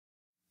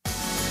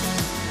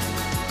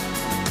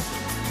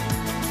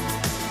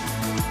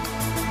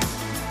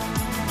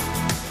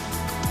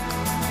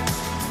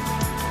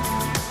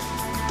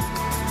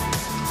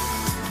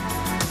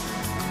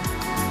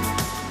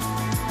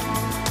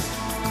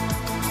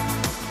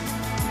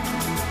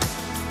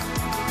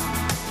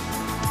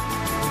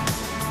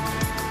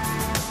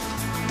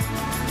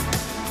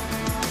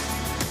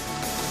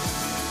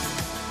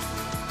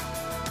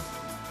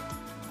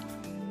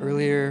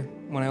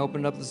When I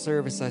opened up the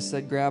service, I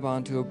said grab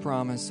onto a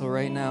promise. So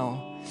right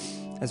now,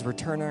 as we're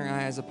turning our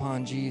eyes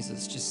upon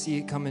Jesus, just see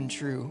it coming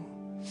true.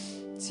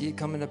 See it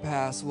coming to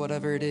pass,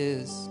 whatever it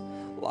is.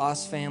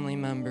 Lost family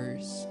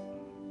members,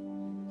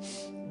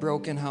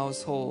 broken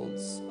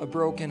households, a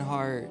broken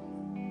heart.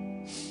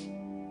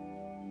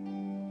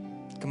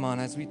 Come on,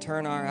 as we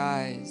turn our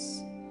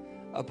eyes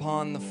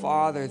upon the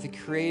Father, the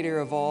creator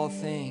of all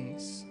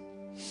things,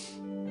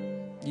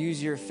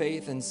 use your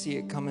faith and see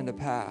it coming to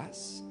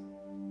pass.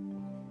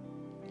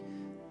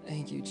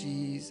 Thank you,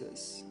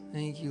 Jesus.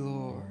 Thank you,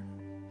 Lord.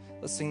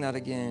 Let's sing that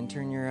again.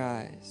 Turn your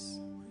eyes.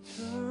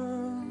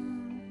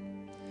 Turn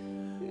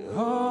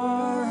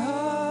our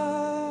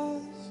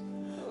eyes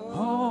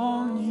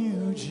on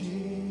you, Jesus.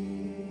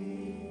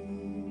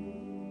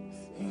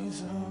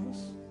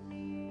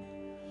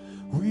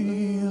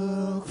 We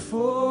look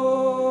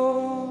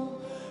for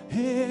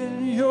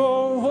in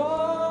your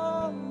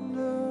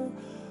wonderful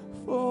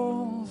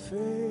face,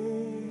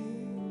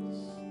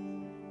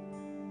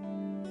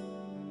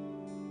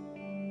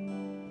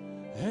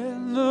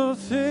 and the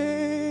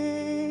things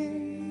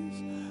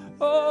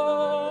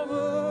of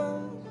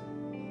earth,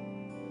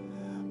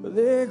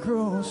 they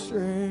grow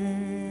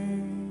strangely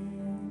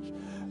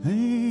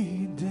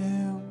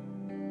dim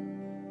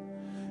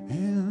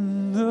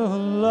in the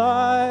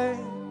light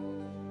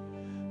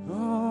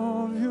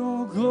of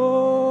your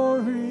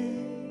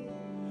glory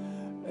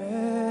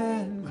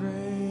and grace.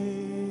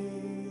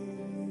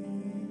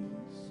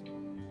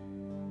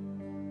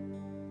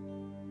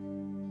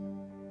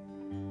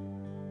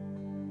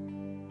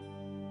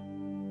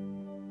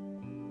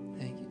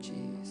 Thank you,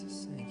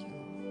 Jesus. Thank you,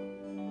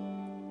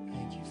 Lord.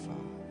 Thank you, Father.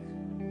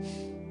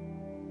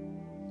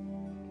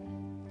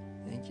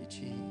 Thank you,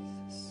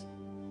 Jesus.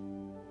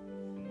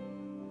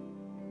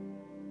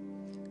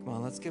 Come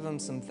on, let's give him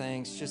some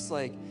thanks. Just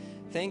like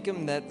thank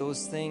him that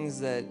those things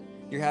that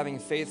you're having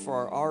faith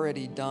for are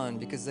already done,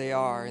 because they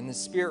are. In the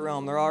spirit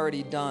realm, they're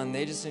already done.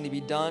 They just need to be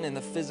done in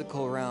the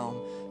physical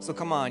realm. So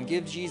come on,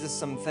 give Jesus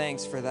some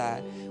thanks for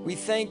that. We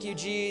thank you,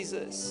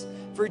 Jesus,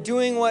 for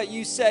doing what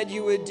you said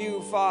you would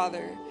do,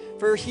 Father,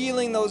 for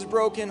healing those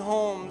broken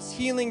homes,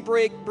 healing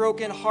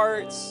broken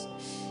hearts.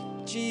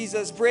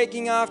 Jesus,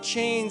 breaking off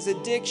chains,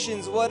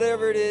 addictions,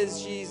 whatever it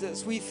is,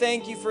 Jesus. We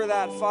thank you for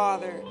that,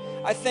 Father.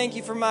 I thank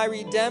you for my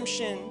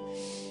redemption.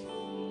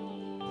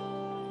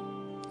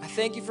 I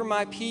thank you for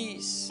my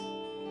peace.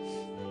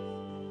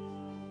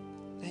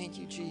 Thank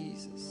you,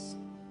 Jesus.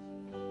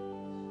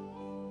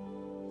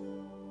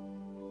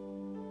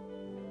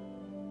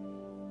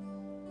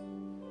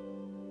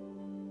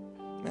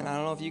 Man, I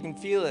don't know if you can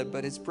feel it,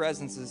 but his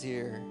presence is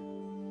here.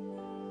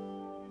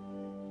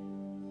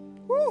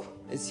 Woo!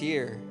 It's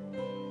here.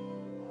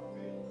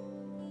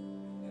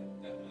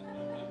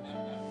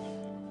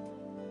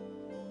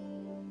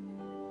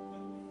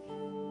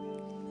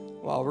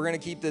 Well, we're going to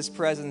keep this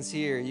presence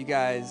here. You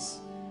guys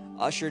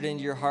ushered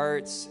into your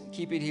hearts.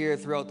 Keep it here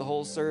throughout the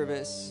whole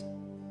service.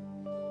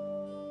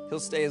 He'll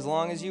stay as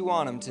long as you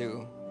want him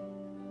to.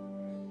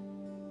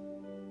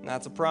 And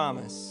that's a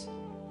promise.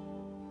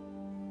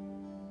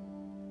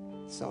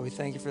 So we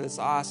thank you for this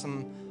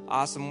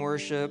awesome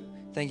worship.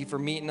 Thank you for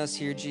meeting us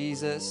here,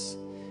 Jesus.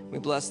 We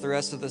bless the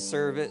rest of the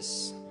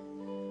service.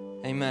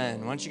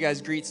 Amen. Why don't you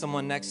guys greet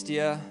someone next to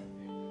you?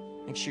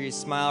 Make sure you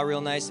smile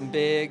real nice and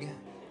big.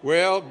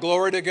 Well,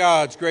 glory to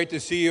God. It's great to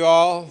see you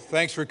all.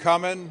 Thanks for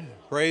coming.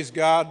 Praise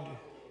God.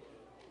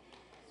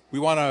 We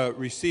want to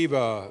receive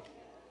the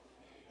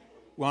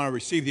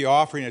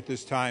offering at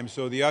this time,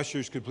 so the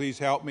ushers could please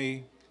help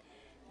me.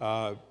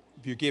 If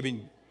you're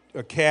giving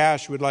a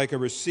cash, would like a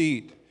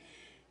receipt,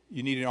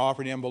 you need an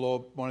offering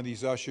envelope, one of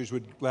these ushers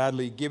would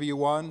gladly give you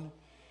one.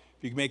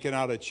 If you can make it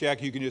out a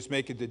check, you can just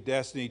make it to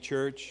Destiny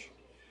Church,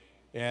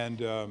 and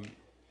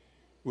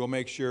we'll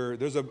make sure.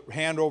 There's a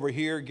hand over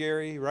here,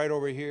 Gary, right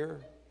over here.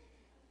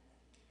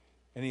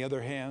 Any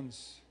other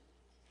hands?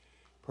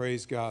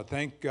 Praise God.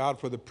 Thank God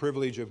for the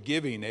privilege of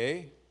giving,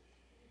 eh?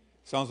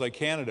 Sounds like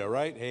Canada,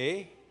 right?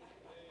 Eh?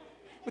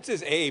 What's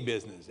this A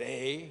business?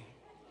 Eh?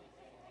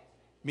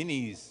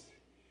 Minis.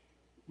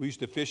 We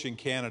used to fish in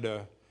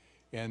Canada,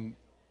 and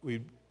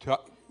we'd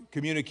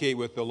communicate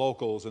with the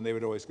locals, and they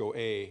would always go,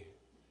 A.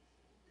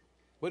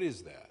 What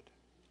is that?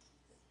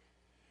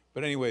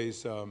 But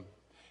anyways,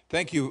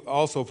 thank you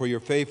also for your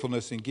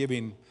faithfulness in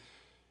giving.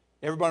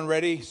 Everyone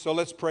ready? So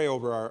let's pray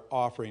over our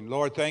offering.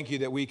 Lord, thank you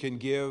that we can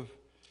give.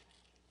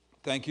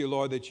 Thank you,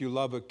 Lord, that you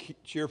love a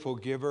cheerful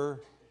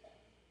giver.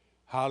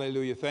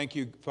 Hallelujah. Thank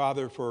you,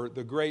 Father, for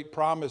the great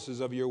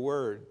promises of your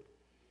word,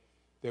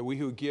 that we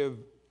who give,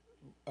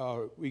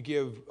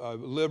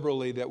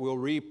 liberally, that we'll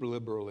reap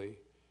liberally.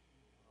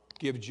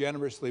 Give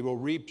generously, we'll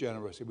reap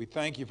generously. We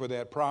thank you for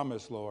that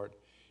promise, Lord.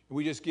 And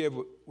we just give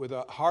with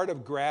a heart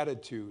of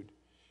gratitude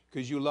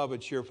because you love a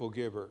cheerful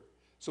giver.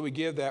 So we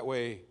give that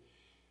way.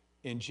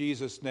 In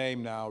Jesus'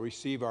 name now,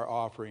 receive our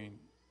offering.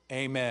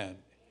 Amen.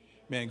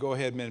 Amen. Go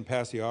ahead, men, and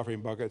pass the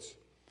offering buckets.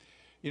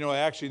 You know,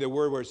 actually, the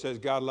word where it says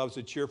God loves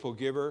a cheerful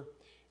giver,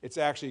 it's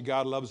actually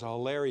God loves a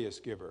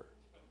hilarious giver.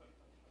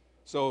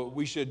 So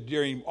we should,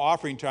 during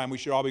offering time, we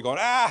should all be going,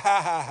 ah,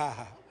 ha, ha, ha,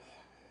 ha.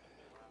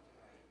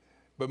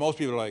 But most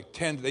people are like,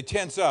 they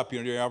tense up,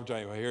 during offering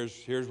time.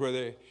 Here's where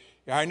they,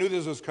 I knew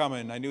this was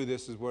coming. I knew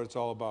this is what it's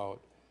all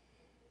about,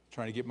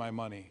 trying to get my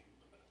money.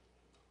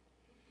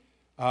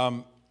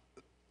 I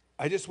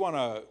just want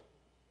to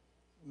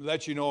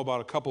let you know about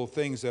a couple of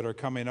things that are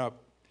coming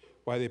up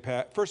while they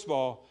pass. First of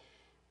all,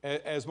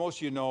 as most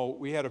of you know,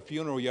 we had a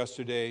funeral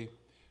yesterday.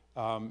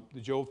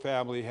 The Joe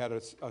family had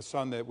a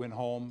son that went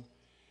home.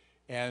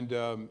 And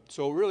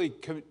so really,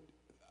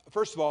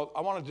 first of all, I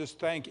want to just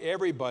thank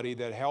everybody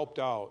that helped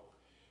out.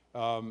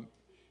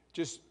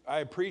 I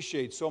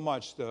appreciate so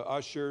much the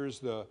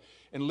ushers,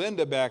 and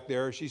Linda back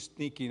there, she's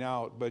sneaking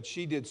out, but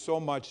she did so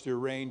much to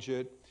arrange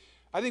it.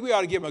 I think we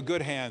ought to give them a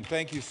good hand.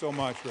 Thank you so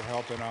much for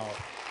helping out.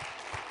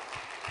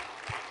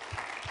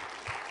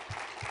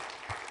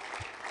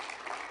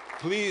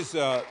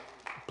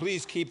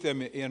 Please keep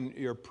them in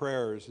your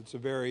prayers. It's a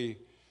very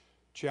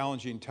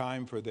challenging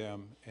time for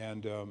them,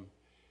 and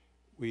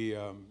we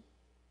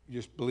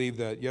just believe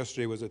that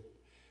yesterday was a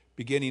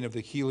beginning of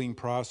the healing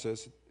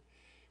process.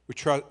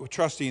 We're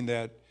trusting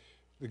that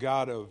the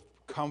God of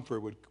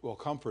comfort will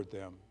comfort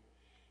them.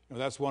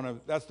 That's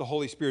the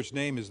Holy Spirit's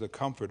name, is the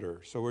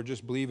Comforter. So we're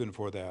just believing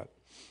for that.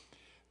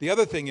 The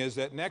other thing is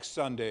that next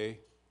Sunday,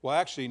 well,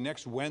 actually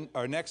next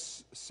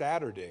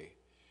Saturday,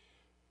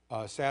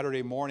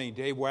 Saturday morning,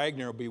 Dave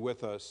Wagner will be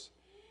with us,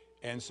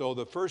 and so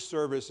the first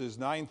service is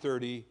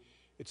 9:30.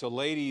 It's a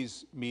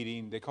ladies'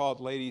 meeting. They call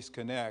it Ladies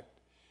Connect.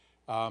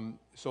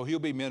 So he'll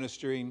be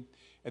ministering,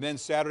 and then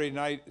Saturday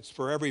night it's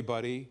for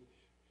everybody.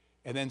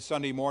 And then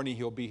Sunday morning,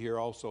 he'll be here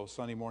also,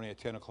 Sunday morning at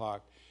 10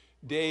 o'clock.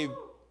 Dave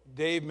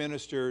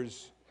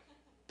ministers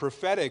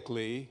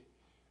prophetically.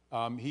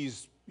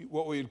 He's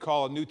what we would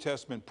call a New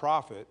Testament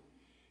prophet.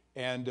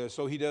 And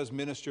so he does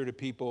minister to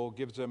people,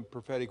 gives them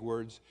prophetic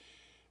words.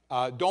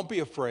 Don't be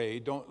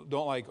afraid. Don't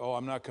like, oh,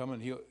 I'm not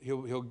coming.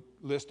 He'll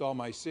list all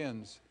my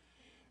sins.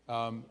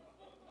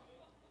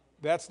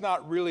 That's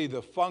not really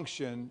the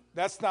function.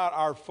 That's not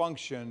our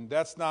function.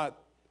 That's not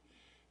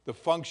the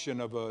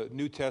function of a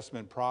New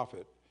Testament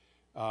prophet.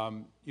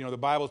 The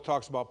Bible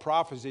talks about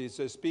prophecy. It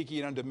says,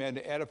 speaking unto men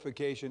to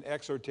edification,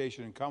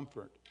 exhortation, and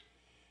comfort.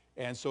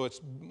 And so it's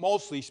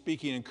mostly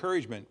speaking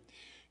encouragement.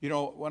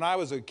 When I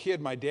was a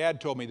kid, my dad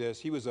told me this.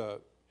 He was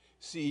a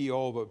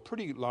CEO of a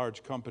pretty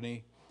large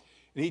company.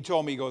 And he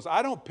told me, he goes,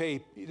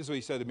 this is what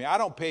he said to me, I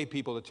don't pay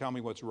people to tell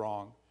me what's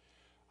wrong.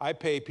 I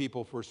pay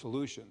people for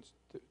solutions,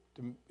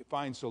 to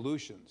find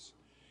solutions.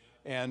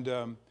 And,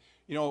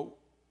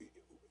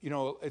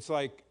 it's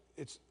like,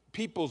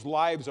 people's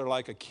lives are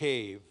like a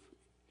cave.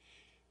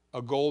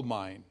 A gold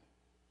mine.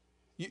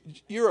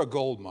 You're a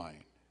gold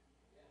mine.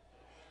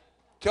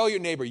 Tell your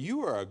neighbor,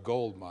 you are a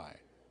gold mine.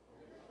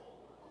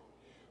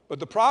 But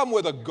the problem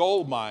with a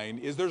gold mine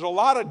is there's a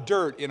lot of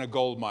dirt in a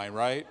gold mine,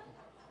 right?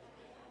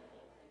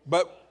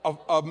 But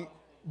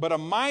a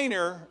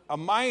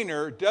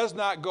miner does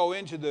not go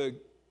into the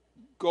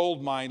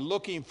gold mine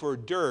looking for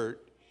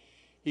dirt.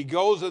 He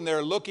goes in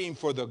there looking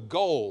for the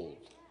gold.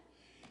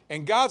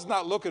 And God's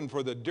not looking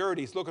for the dirt,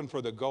 he's looking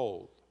for the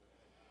gold.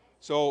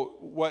 So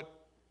what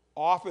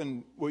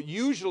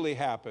usually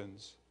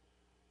happens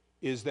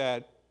is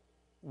that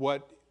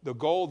what the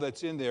gold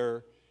that's in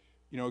there,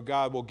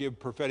 God will give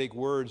prophetic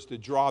words to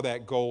draw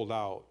that gold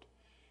out.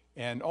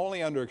 And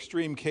only under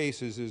extreme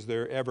cases is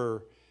there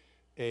ever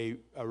a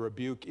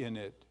rebuke in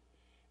it.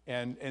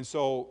 And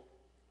so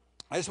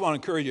I just want to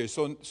encourage you.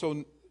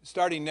 So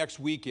starting next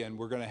weekend,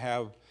 we're going to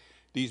have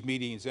these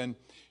meetings. And,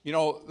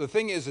 the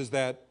thing is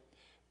that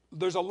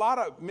there's a lot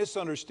of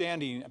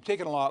misunderstanding. I'm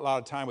taking a lot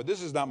of time with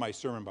this. Is not my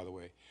sermon, by the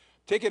way.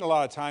 Taking a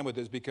lot of time with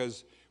this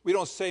because we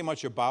don't say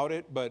much about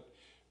it, but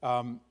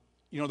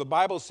the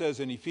Bible says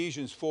in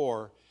Ephesians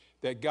 4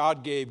 that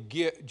God gave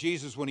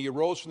Jesus, when he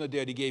arose from the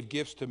dead, he gave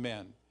gifts to men.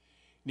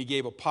 And he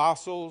gave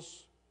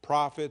apostles,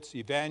 prophets,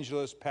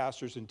 evangelists,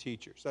 pastors, and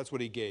teachers. That's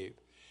what he gave.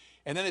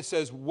 And then it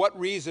says, what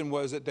reason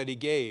was it that he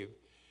gave?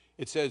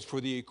 It says,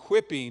 for the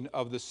equipping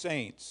of the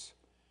saints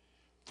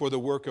for the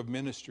work of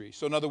ministry.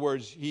 So in other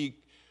words,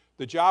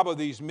 the job of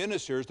these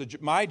ministers,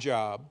 my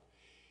job,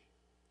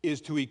 is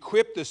to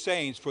equip the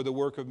saints for the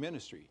work of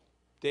ministry.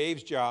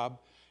 Dave's job,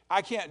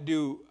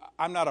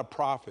 I'm not a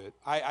prophet.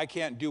 I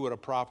can't do what a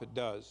prophet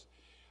does.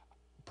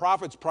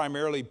 Prophets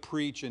primarily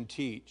preach and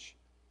teach,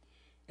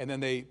 and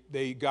then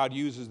God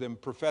uses them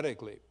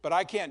prophetically. But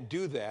I can't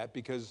do that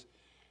because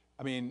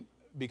I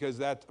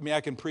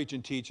can preach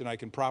and teach and I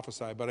can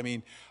prophesy, but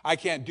I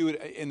can't do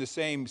it in the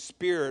same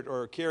spirit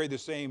or carry the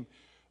same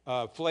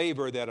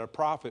flavor that a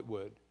prophet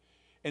would.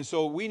 And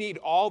so we need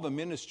all the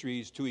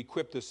ministries to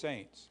equip the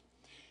saints.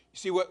 You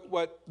see,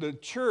 what the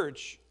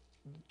church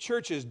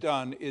has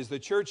done is the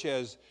church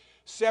has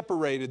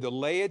separated the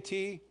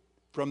laity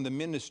from the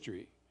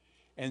ministry.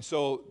 And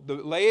so the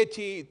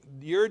laity,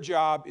 your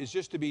job is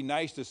just to be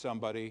nice to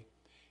somebody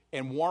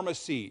and warm a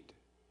seat.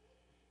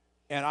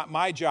 And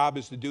my job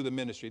is to do the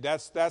ministry.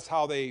 That's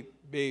how they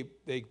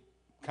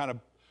kind of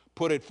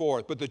put it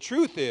forth. But the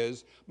truth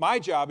is, my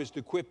job is to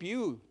equip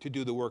you to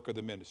do the work of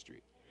the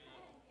ministry.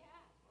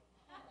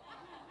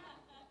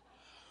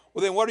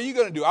 Well, then what are you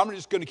going to do? I'm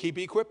just going to keep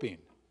equipping.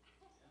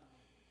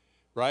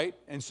 Right?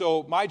 And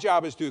so my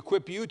job is to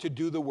equip you to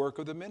do the work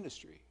of the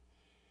ministry.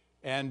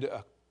 And,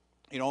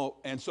 the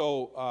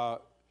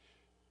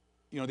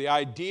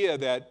idea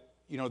that,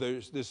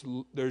 there's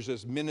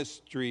this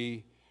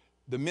ministry,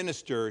 the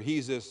minister,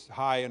 he's this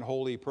high and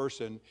holy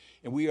person,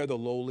 and we are the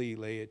lowly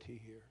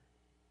laity here.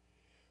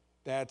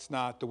 That's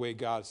not the way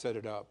God set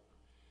it up.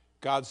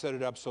 God set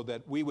it up so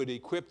that we would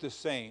equip the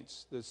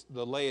saints,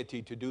 the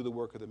laity, to do the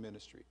work of the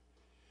ministry.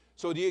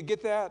 So do you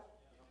get that?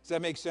 Does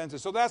that make sense?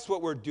 And so that's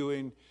what we're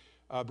doing,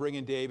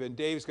 bringing Dave. And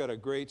Dave's got a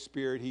great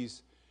spirit.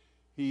 He's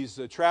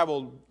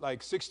traveled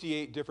like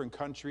 68 different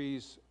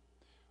countries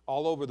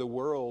all over the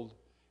world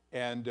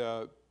and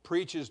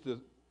preaches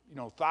to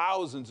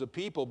thousands of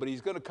people, but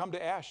he's going to come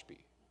to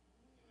Ashby.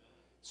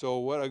 So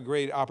what a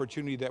great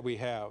opportunity that we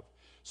have.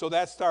 So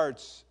that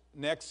starts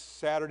next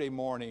Saturday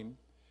morning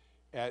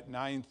at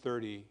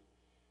 9:30.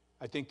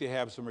 I think they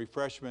have some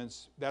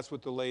refreshments. That's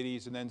with the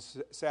ladies. And then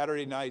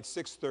Saturday night,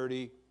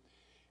 6:30.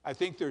 I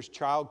think there's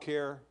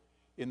childcare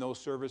in those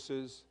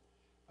services,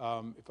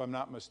 if I'm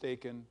not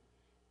mistaken.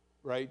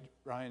 Right,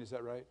 Ryan, is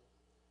that right?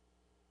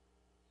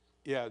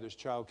 Yeah, there's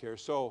childcare.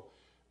 So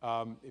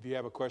if you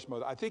have a question about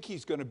that, I think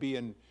he's going to be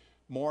in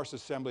Morris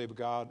Assembly of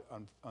God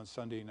on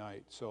Sunday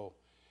night. So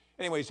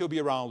anyways, he'll be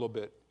around a little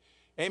bit.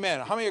 Amen.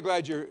 How many are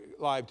glad you're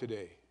live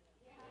today?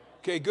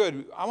 Okay,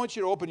 good. I want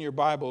you to open your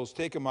Bibles,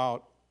 take them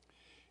out,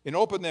 and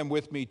open them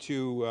with me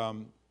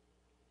to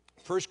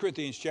 1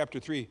 Corinthians chapter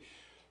 3.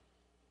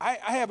 I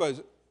have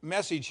a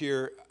message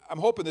here. I'm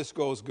hoping this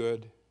goes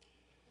good.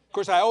 Of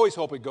course, I always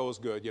hope it goes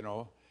good,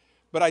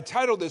 But I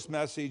titled this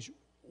message,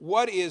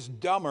 What is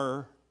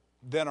Dumber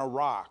Than a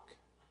Rock?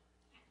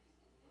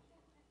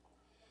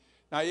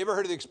 Now, you ever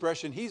heard of the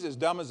expression, he's as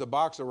dumb as a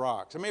box of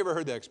rocks? How many ever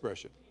heard that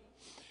expression?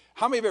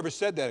 How many have ever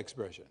said that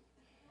expression?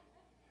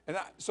 And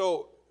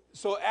so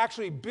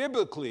actually,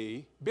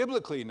 biblically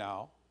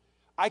now,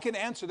 I can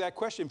answer that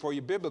question for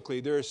you biblically.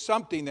 There is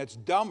something that's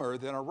dumber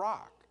than a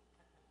rock.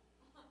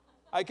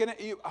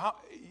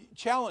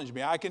 Challenge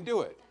me, I can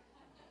do it.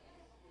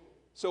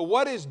 So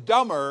what is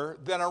dumber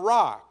than a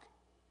rock?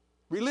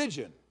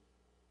 Religion.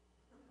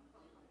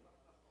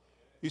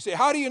 You say,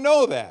 how do you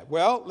know that?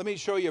 Well, let me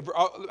show you.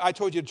 I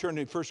told you to turn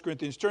to 1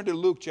 Corinthians. Turn to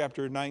Luke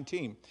chapter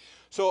 19.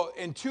 So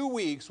in 2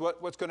 weeks,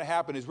 what's going to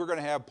happen is we're going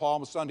to have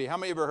Palm Sunday. How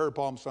many of you ever heard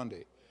Palm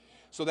Sunday?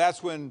 So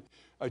that's when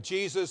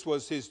Jesus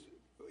was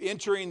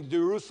entering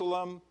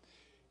Jerusalem.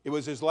 It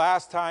was his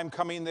last time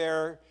coming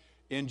there.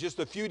 In just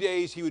a few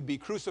days, he would be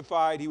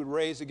crucified. He would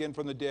rise again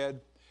from the dead.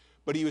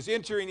 But he was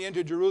entering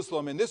into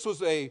Jerusalem, and this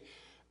was a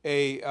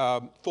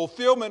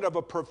fulfillment of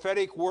a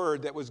prophetic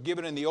word that was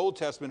given in the Old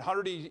Testament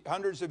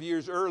hundreds of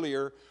years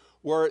earlier,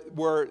 where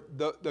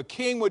the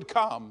king would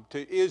come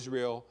to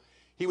Israel.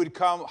 He would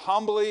come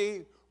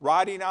humbly,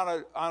 riding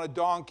on a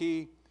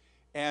donkey,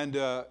 and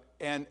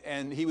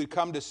he would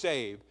come to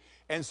save.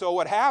 And so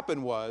what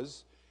happened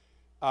was,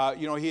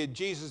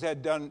 Jesus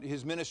had done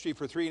his ministry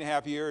for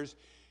 3.5 years,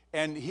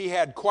 and he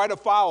had quite a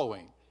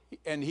following.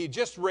 And he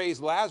just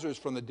raised Lazarus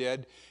from the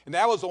dead, and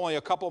that was only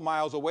a couple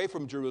miles away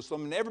from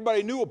Jerusalem, and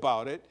everybody knew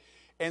about it.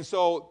 And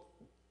so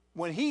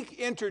when he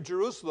entered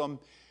Jerusalem,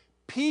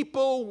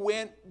 people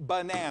went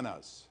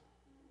bananas.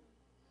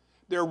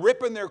 They're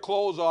ripping their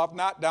clothes off,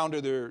 not down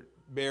to their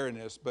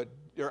bareness, but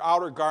their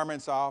outer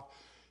garments off.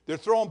 They're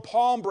throwing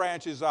palm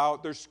branches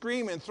out. They're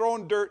screaming,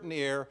 throwing dirt in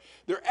the air.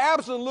 They're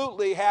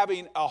absolutely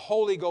having a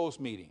Holy Ghost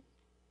meeting.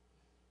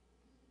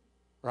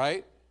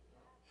 Right?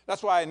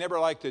 That's why I never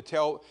like to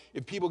tell,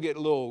 if people get a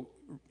little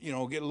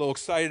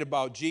excited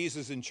about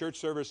Jesus in church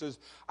services,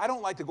 I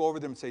don't like to go over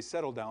them and say,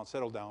 settle down.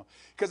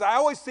 Because I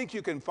always think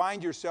you can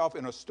find yourself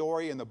in a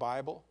story in the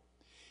Bible,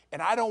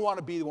 and I don't want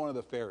to be one of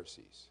the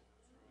Pharisees.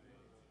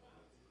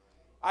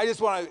 I just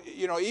want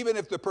to, even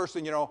if the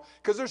person,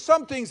 because there's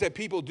some things that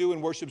people do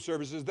in worship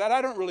services that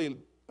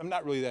I'm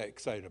not really that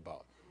excited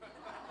about.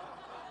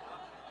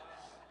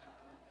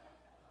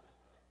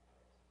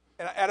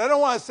 And I don't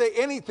want to say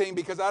anything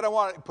because I don't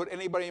want to put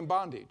anybody in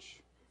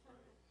bondage.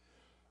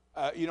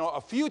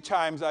 A few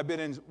times I've been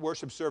in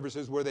worship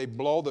services where they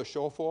blow the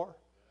shofar.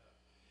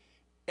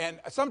 And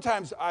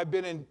sometimes I've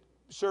been in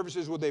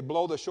services where they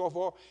blow the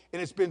shofar,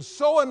 and it's been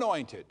so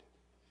anointed.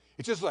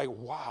 It's just like,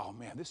 wow,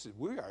 man,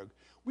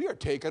 we are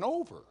taking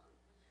over.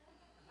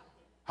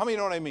 How many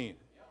know what I mean?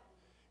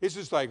 It's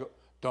just like,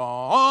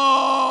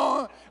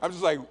 dawn. I'm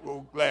just like,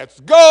 well, let's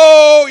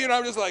go.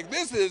 I'm just like,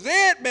 this is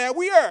it, man.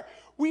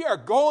 We are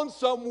going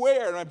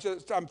somewhere, and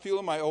I'm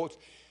feeling my oats.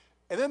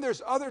 And then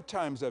there's other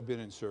times I've been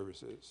in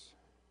services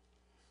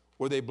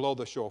where they blow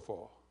the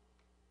shofar.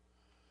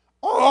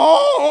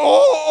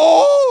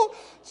 Oh!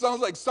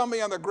 Sounds like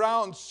somebody on the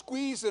ground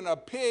squeezing a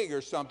pig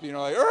or something.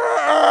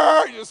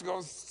 You're just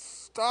going,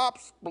 stop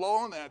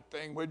blowing that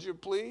thing, would you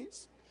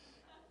please?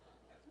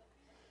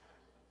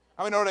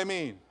 I mean, know what I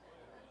mean?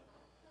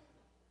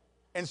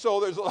 And so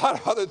there's a lot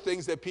of other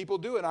things that people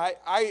do, and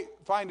I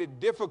find it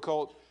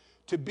difficult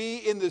to be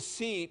in the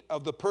seat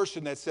of the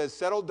person that says,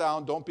 settle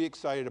down, don't be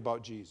excited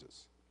about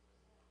Jesus.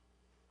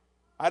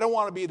 I don't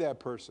want to be that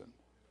person.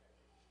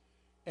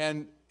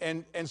 And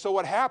so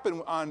what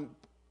happened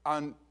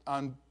on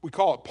we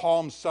call it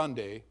Palm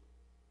Sunday,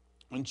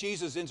 when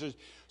Jesus enters,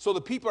 so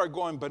the people are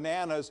going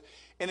bananas,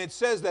 and it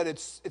says that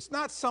it's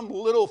not some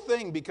little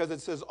thing, because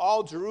it says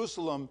all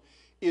Jerusalem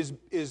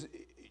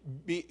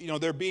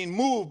they're being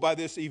moved by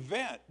this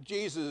event.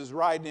 Jesus is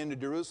riding into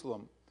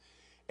Jerusalem.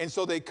 And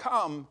so they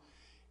come,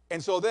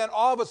 and so then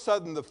all of a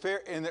sudden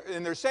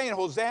and they're saying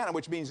Hosanna,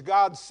 which means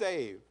God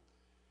save.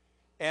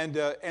 And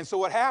so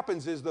what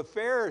happens is the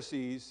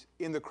Pharisees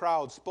in the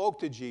crowd spoke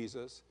to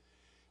Jesus,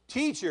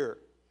 "Teacher."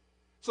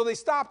 So they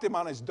stopped him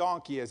on his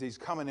donkey as he's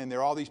coming in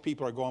there. All these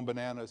people are going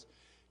bananas.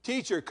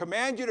 "Teacher,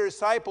 command your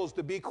disciples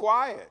to be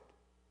quiet."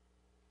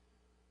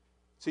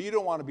 So you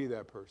don't want to be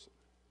that person.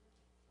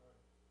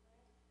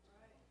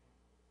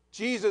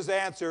 Jesus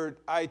answered,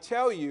 "I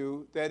tell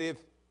you that if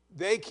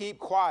they keep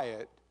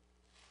quiet,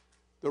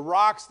 the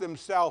rocks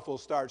themselves will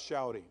start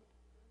shouting."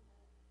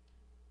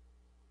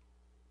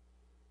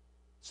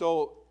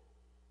 So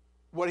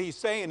what he's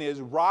saying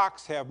is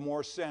rocks have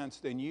more sense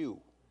than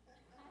you.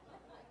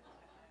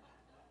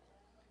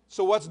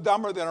 So what's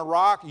dumber than a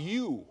rock?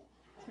 You.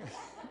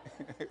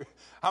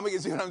 How many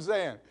can see what I'm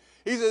saying?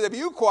 He says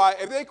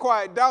if they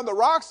quiet down, the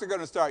rocks are going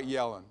to start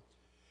yelling.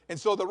 And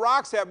so the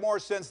rocks have more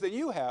sense than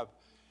you have.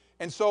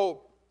 And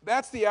so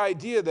that's the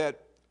idea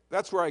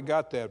that's where I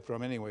got that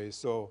from anyway.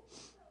 So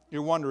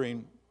you're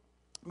wondering.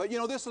 But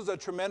this is a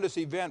tremendous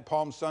event,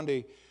 Palm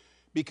Sunday,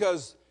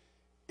 because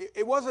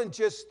it wasn't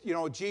just,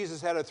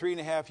 Jesus had a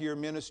 3.5-year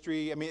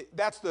ministry. I mean,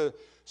 that's the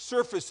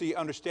surfacey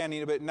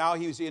understanding of it. Now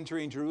he was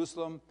entering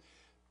Jerusalem.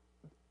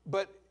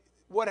 But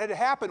what had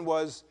happened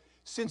was,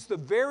 since the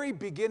very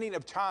beginning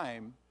of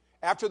time,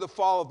 after the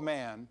fall of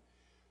man,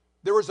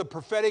 there was a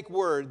prophetic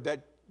word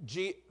that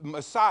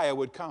Messiah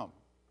would come.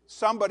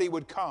 Somebody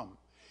would come.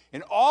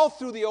 And all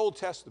through the Old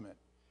Testament,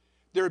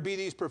 there would be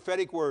these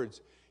prophetic words.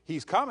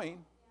 He's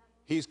coming.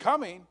 He's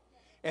coming.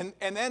 And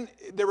then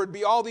there would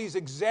be all these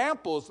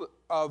examples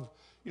of,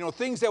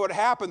 things that would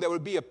happen that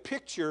would be a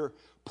picture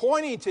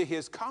pointing to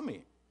his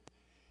coming.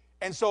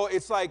 And so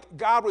it's like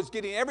God was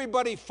getting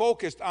everybody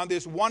focused on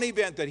this one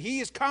event, that he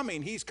is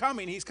coming, he's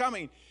coming, he's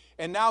coming.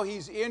 And now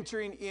he's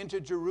entering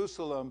into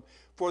Jerusalem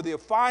for the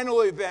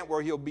final event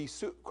where he'll be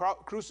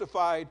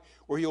crucified,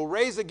 where he'll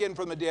raise again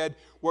from the dead,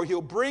 where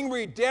he'll bring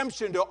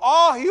redemption to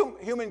all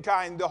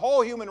humankind, the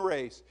whole human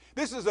race.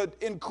 This is an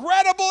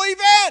incredible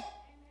event.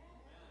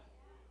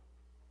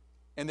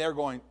 And they're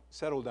going,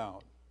 settle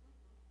down.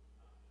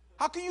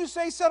 How can you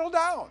say settle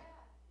down?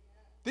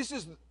 This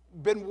has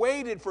been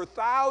waited for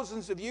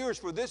thousands of years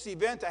for this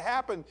event to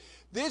happen.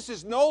 This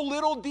is no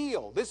little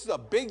deal. This is a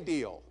big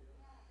deal.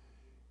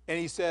 And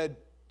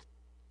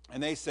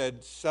they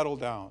said, settle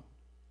down.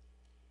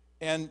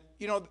 And,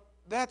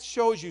 that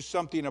shows you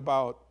something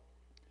about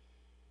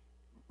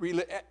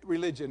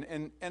religion.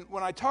 And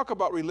when I talk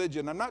about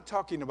religion, I'm not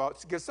talking about,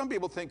 because some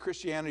people think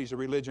Christianity is a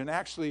religion.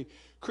 Actually,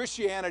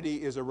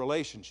 Christianity is a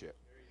relationship.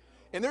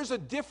 And there's a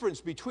difference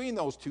between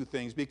those two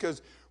things,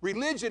 because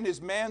religion is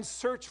man's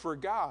search for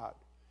God.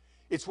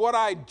 It's what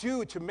I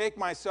do to make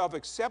myself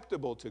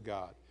acceptable to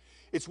God.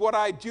 It's what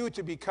I do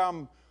to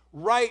become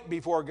right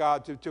before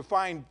God, to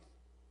find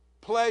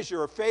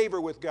pleasure or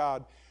favor with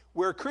God.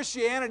 Where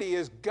Christianity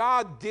is,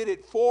 God did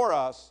it for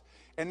us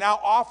and now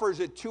offers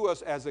it to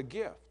us as a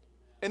gift.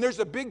 And there's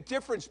a big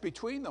difference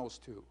between those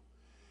two.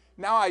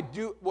 Now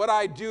what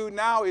I do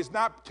now is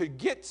not to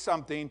get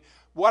something.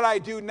 What I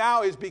do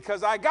now is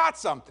because I got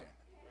something.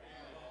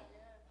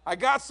 I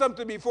got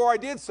something before I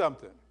did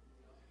something.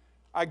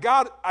 I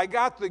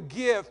got the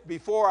gift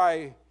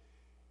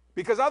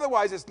because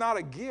otherwise it's not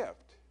a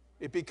gift.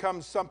 It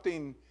becomes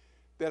something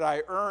that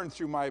I earn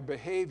through my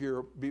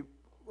behavior,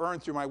 earn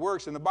through my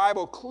works. And the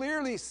Bible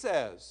clearly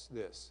says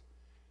this,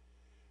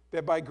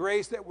 that by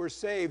grace that we're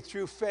saved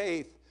through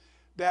faith,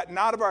 that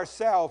not of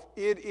ourselves,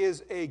 it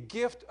is a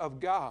gift of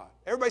God.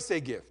 Everybody say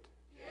gift.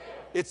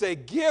 It's a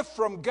gift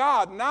from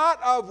God, not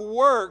of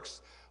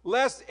works,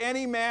 lest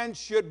any man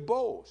should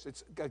boast.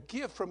 It's a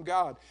gift from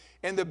God.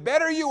 And the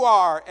better you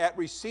are at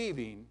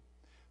receiving,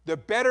 the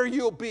better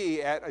you'll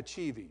be at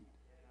achieving.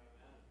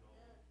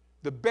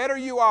 The better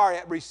you are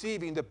at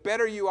receiving, the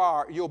better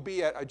you'll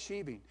be at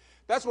achieving.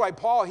 That's why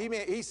Paul,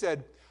 he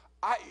said,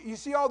 you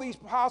see all these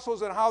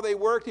apostles and how they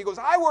worked? He goes,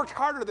 I worked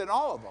harder than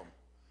all of them.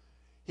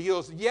 He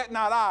goes, yet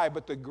not I,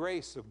 but the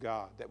grace of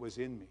God that was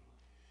in me.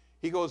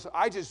 He goes,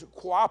 I just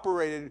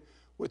cooperated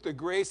with the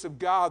grace of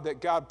God that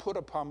God put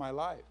upon my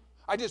life.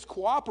 I just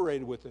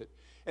cooperated with it.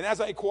 And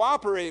as I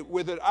cooperated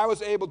with it, I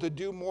was able to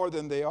do more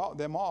than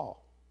them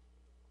all.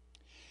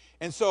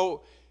 And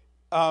so,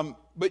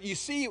 but you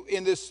see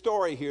in this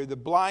story here, the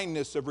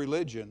blindness of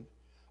religion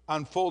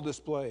on full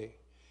display.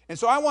 And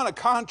so I want to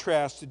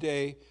contrast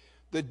today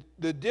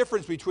the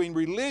difference between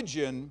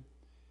religion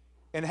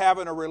and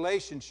having a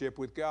relationship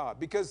with God.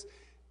 Because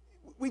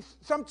I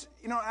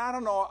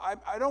don't know,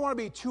 I don't want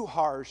to be too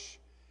harsh,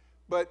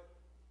 but,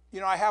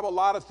 I have a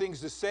lot of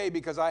things to say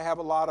because I have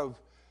a lot of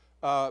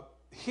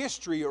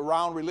history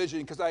around religion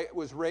because I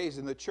was raised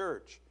in the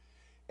church.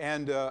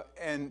 and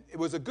it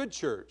was a good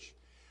church.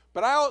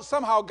 But I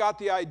somehow got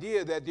the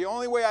idea that the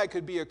only way I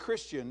could be a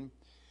Christian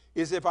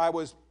is if I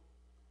was,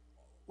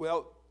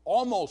 well,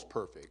 almost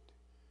perfect.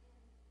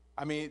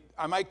 I mean,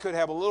 could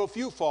have a little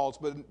few faults,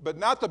 but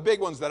not the big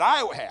ones that I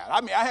had.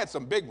 I mean, I had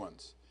some big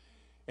ones.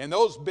 And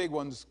those big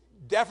ones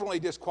definitely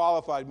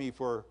disqualified me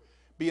for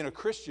being a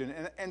Christian.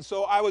 And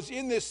so I was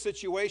in this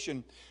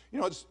situation. You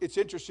know, it's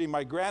interesting.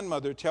 My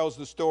grandmother tells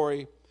the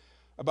story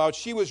about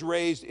she was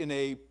raised in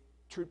a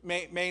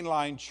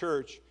mainline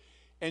church.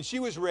 And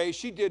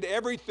she did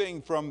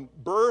everything from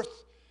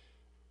birth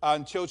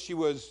until she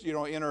was,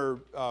 in her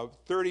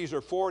 30s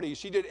or 40s.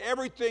 She did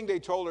everything they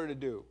told her to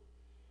do.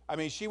 I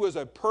mean, she was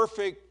a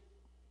perfect,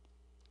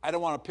 I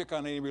don't want to pick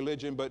on any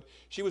religion, but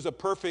she was a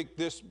perfect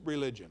this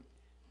religion.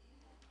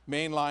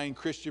 Mainline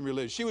Christian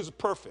religion. She was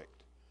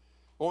perfect.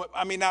 Well,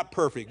 I mean, not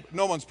perfect.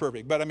 No one's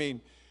perfect. But I mean,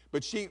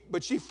 but she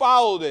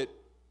followed it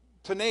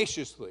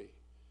tenaciously.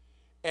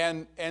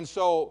 And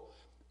so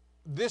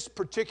this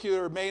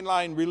particular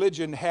mainline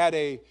religion had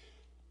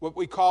what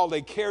we called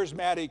a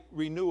charismatic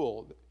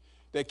renewal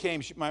that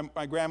came.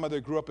 My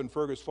grandmother grew up in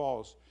Fergus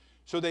Falls.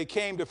 So they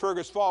came to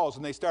Fergus Falls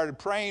and they started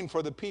praying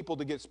for the people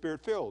to get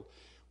spirit-filled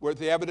with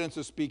the evidence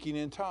of speaking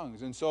in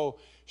tongues. And so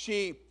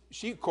she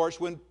of course,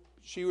 when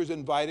she was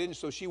invited, and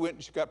so she went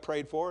and she got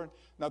prayed for, and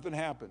nothing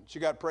happened. She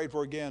got prayed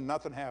for again,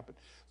 nothing happened.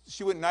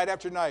 She went night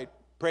after night,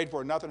 prayed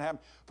for her, nothing happened.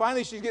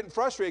 Finally, she's getting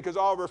frustrated because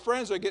all of her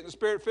friends are getting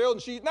spirit-filled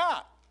and she's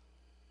not.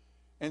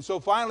 And so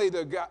finally,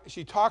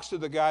 she talks to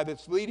the guy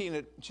that's leading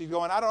it. She's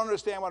going, I don't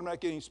understand why I'm not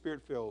getting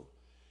spirit-filled.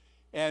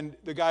 And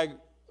the guy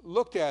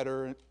looked at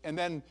her and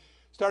then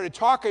started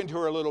talking to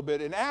her a little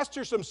bit and asked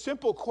her some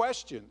simple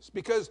questions,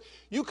 because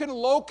you can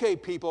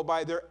locate people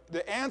by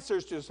the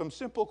answers to some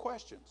simple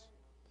questions.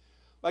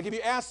 Like if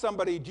you ask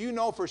somebody, do you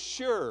know for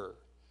sure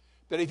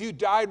that if you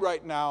died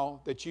right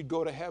now that you'd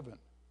go to heaven?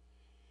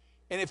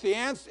 And if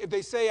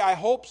they say, I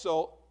hope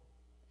so,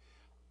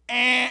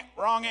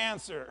 wrong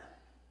answer.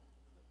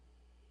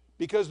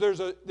 Because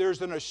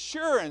there's an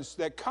assurance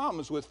that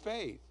comes with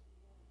faith.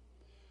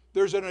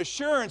 There's an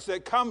assurance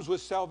that comes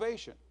with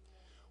salvation.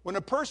 When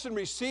a person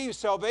receives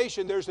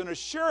salvation, there's an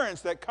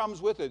assurance that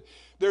comes with it.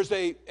 There's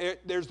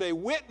a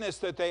witness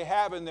that they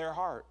have in their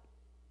heart.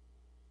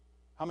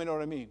 How many know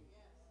what I mean?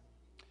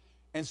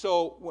 And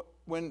so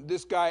when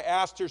this guy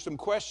asked her some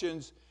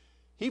questions,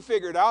 he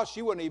figured out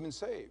she wasn't even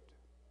saved.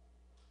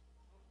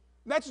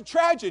 That's a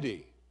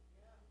tragedy.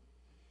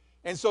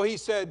 And so he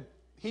said,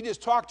 he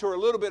just talked to her a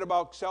little bit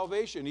about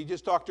salvation. He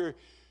just talked to her,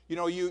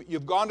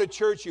 you've gone to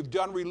church, you've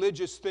done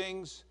religious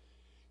things,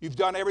 you've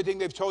done everything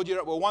they've told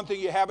you. Well, one thing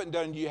you haven't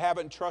done, you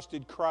haven't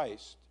trusted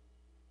Christ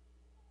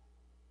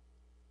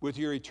with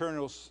your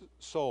eternal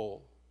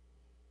soul.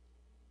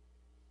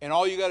 And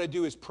all you got to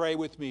do is pray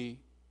with me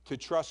to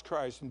trust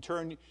Christ and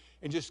turn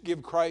and just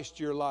give Christ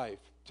your life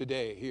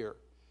today here.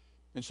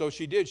 And so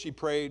she did. She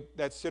prayed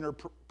that sinner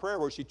prayer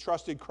where she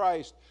trusted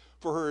Christ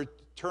for her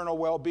eternal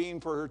well-being,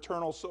 for her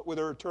with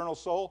her eternal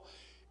soul.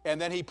 And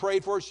then he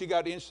prayed for her. She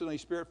got instantly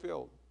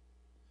spirit-filled.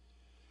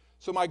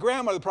 So my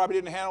grandmother probably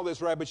didn't handle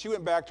this right, but she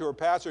went back to her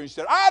pastor and she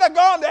said, I'd have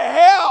gone to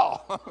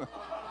hell.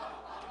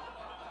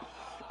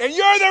 And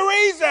you're the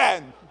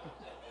reason.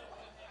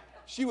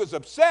 She was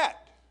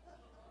upset.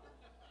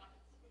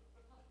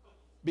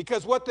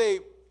 Because what they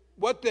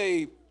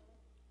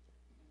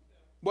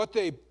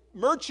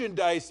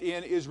merchandise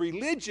in is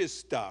religious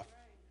stuff.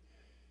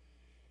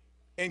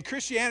 And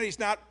Christianity is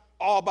not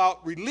all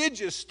about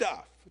religious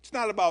stuff. It's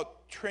not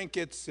about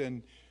trinkets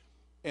and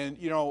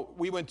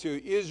we went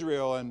to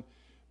Israel and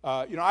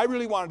I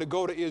really wanted to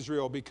go to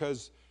Israel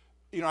because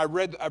I've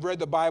read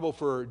the Bible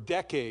for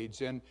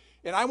decades and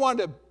I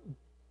wanted to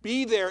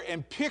be there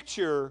and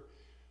picture.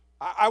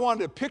 I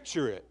wanted to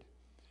picture it.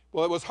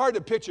 Well, it was hard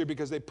to picture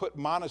because they put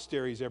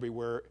monasteries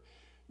everywhere.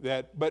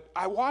 But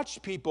I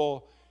watched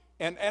people,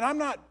 and I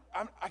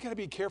got to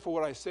be careful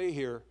what I say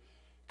here,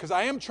 because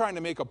I am trying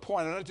to make a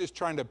point. I'm not just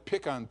trying to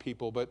pick on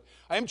people, but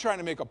I am trying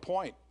to make a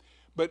point.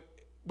 But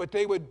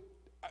they would.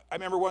 I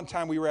remember one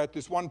time we were at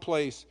this one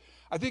place.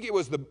 I think it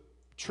was the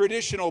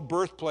traditional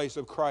birthplace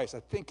of Christ.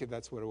 I think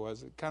that's what it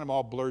was. It kind of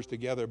all blurs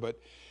together, but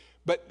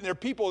there are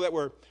people that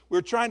we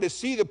were trying to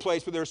see the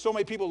place, but there were so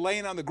many people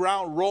laying on the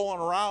ground, rolling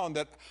around,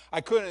 that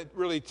I couldn't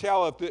really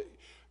tell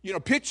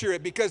picture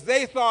it, because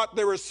they thought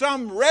there was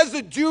some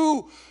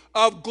residue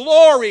of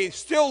glory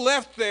still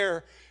left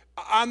there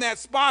on that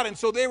spot, and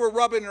so they were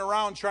rubbing it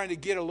around trying to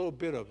get a little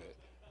bit of it.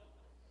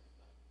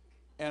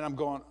 And I'm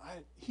going,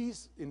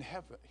 he's in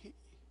heaven.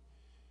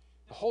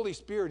 The Holy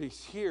Spirit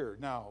is here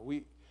now.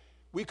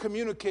 We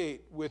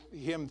communicate with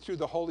him through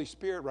the Holy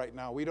Spirit right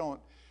now. We don't.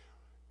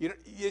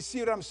 You see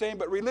what I'm saying?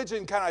 But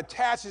religion kind of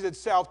attaches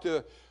itself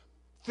to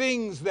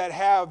things that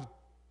have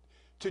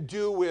to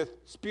do with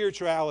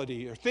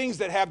spirituality, or things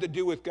that have to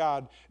do with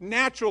God,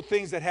 natural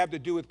things that have to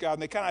do with God,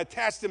 and they kind of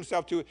attach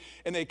themselves to it,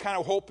 and they kind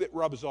of hope it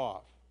rubs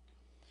off.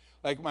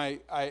 Like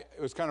it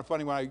was kind of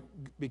funny when I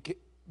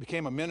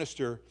became a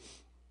minister.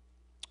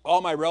 All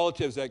my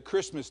relatives at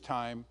Christmas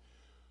time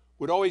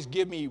would always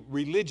give me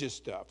religious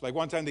stuff. Like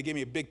one time they gave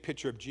me a big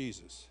picture of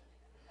Jesus.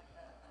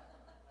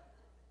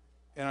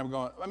 And I'm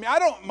going, I mean, I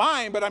don't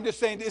mind, but I'm just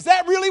saying, is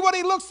that really what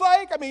he looks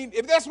like? I mean,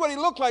 if that's what he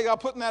looked like, I'll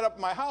put that up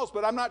in my house,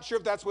 but I'm not sure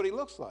if that's what he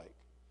looks like.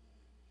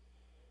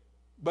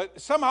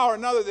 But somehow or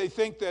another, they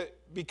think that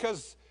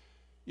because,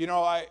 you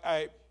know,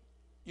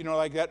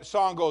 like that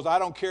song goes, I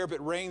don't care if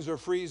it rains or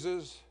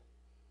freezes.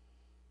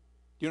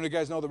 You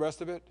guys know the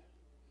rest of it?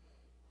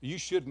 You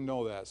shouldn't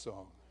know that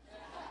song.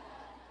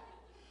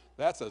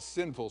 That's a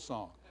sinful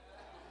song.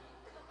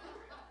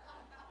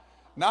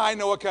 Now I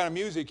know what kind of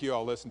music you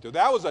all listen to.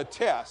 That was a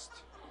test.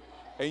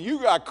 And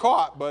you got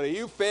caught, buddy.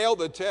 You failed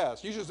the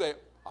test. You should say,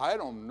 I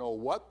don't know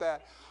what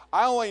that.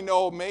 I only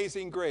know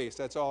Amazing Grace.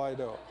 That's all I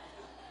know.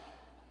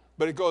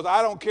 But it goes,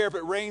 I don't care if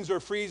it rains or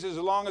freezes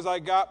as long as I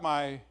got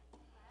my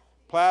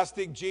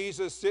plastic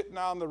Jesus sitting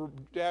on the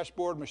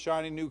dashboard of my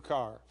shiny new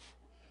car.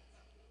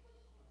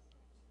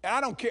 And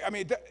I don't care. I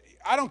mean,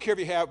 I don't care if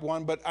you have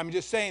one, but I'm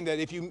just saying that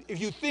if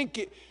you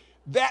think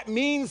that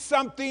means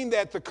something,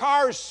 that the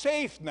car is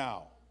safe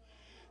now.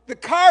 The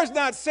car's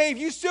not safe.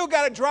 You still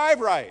got to drive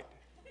right.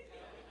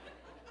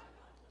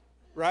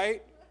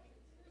 Right?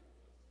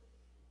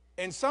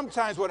 And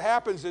sometimes what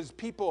happens is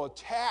people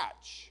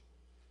attach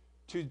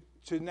to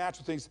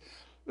natural things.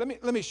 Let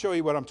me show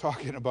you what I'm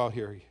talking about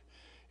here.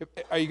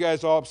 Are you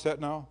guys all upset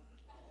now?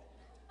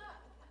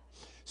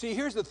 See,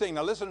 here's the thing.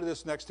 Now listen to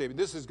this next statement.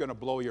 This is going to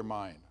blow your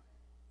mind.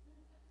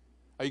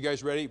 Are you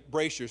guys ready?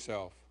 Brace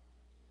yourself.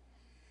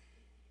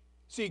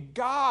 See,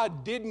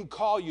 God didn't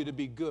call you to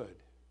be good.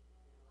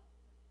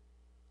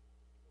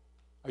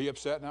 Are you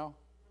upset now?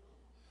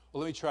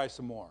 Well, let me try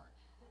some more.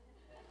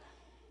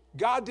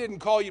 God didn't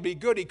call you to be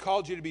good. He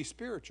called you to be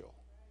spiritual.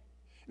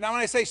 Now,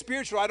 when I say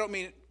spiritual, I don't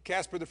mean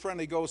Casper the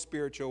Friendly Ghost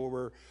spiritual,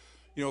 where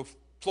we're,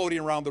 floating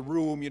around the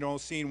room,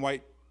 seeing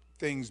white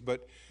things.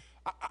 But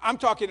I'm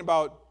talking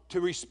about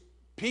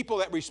people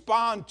that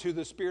respond to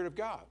the Spirit of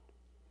God.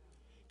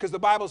 Because the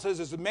Bible says,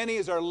 as many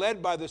as are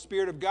led by the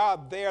Spirit of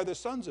God, they are the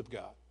sons of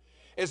God.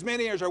 As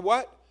many as are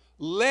what?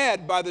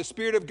 Led by the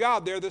Spirit of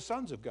God, they're the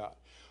sons of God.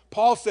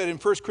 Paul said in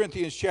 1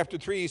 Corinthians chapter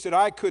 3, he said,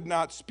 I could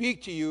not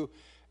speak to you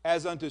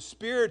as unto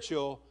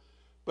spiritual,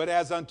 but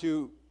as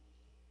unto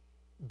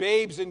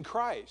babes in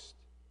Christ.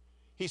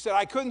 He said,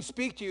 I couldn't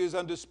speak to you as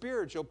unto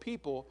spiritual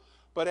people,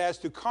 but as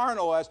to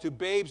carnal, as to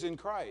babes in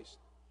Christ.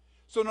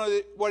 So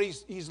what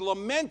he's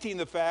lamenting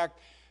the fact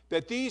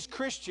that these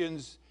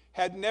Christians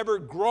had never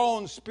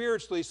grown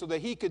spiritually so that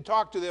he could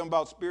talk to them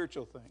about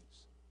spiritual things.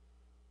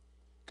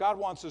 God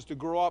wants us to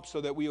grow up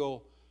so that we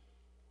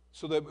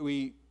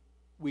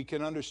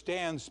can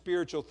understand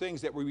spiritual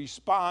things, that we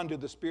respond to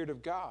the Spirit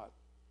of God.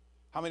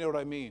 How many know what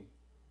I mean?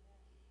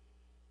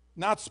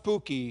 Not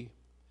spooky,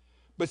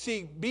 but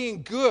see,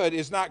 being good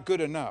is not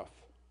good enough.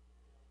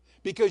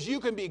 Because you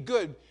can be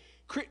good.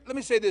 Let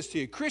me say this to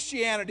you.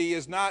 Christianity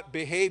is not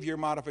behavior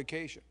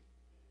modification.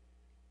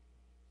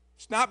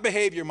 It's not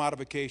behavior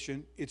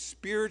modification. It's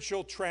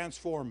spiritual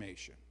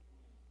transformation.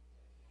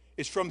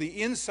 It's from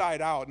the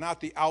inside out,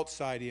 not the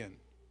outside in.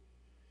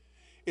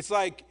 It's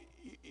like,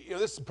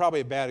 this is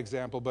probably a bad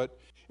example, but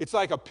it's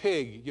like a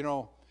pig,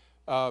 you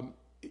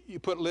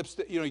put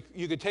lipstick,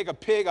 you could take a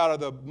pig out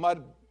of the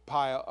mud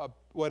pile,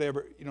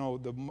 whatever,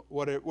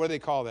 what do they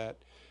call that?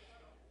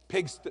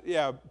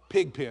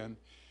 Pig pen.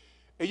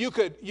 And you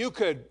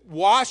could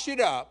wash it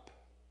up.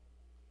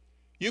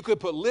 You could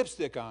put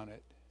lipstick on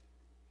it,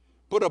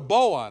 put a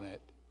bow on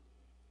it,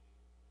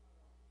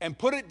 and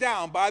put it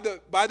down by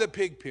the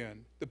pig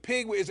pen. The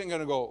pig isn't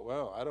going to go,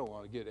 well, I don't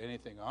want to get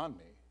anything on me.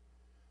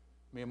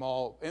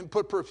 And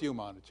put perfume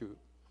on it too.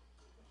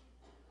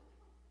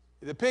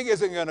 The pig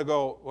isn't going to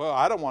go, well,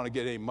 I don't want to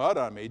get any mud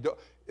on me.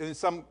 And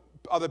some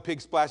other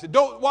pig splashes.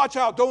 Watch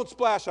out, don't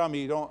splash on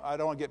me. I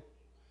don't want to get.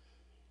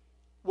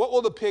 What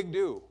will the pig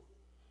do?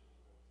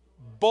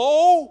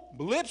 Bow,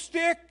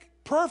 lipstick,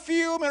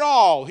 perfume, and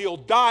all. He'll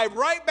dive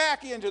right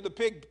back into the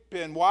pig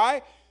pen.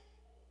 Why?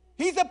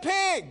 He's a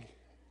pig.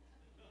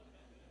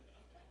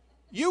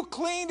 You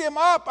cleaned him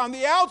up on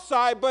the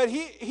outside, but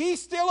he's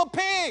still a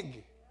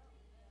pig.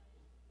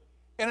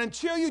 And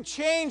until you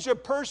change a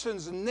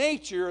person's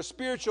nature, a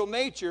spiritual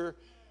nature,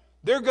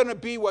 they're going to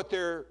be what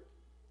their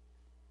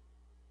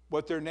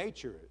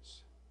nature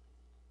is.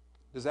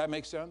 Does that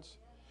make sense?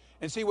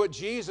 And see, what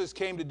Jesus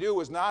came to do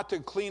was not to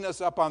clean us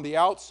up on the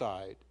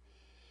outside.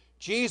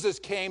 Jesus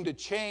came to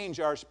change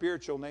our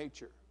spiritual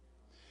nature.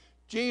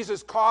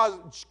 Jesus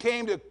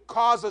came to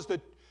cause us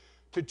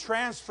to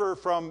transfer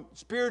from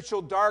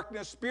spiritual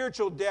darkness,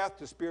 spiritual death,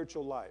 to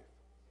spiritual life.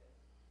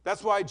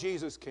 That's why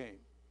Jesus came.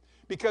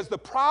 Because the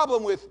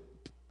problem with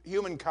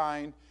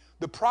humankind,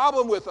 the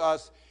problem with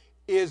us,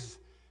 is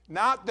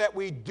not that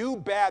we do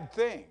bad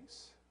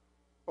things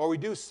or we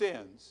do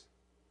sins.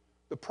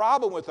 The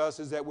problem with us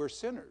is that we're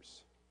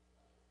sinners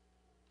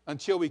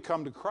until we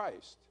come to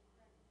Christ.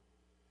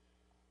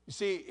 You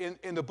see,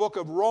 in the book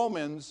of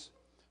Romans,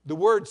 the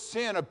word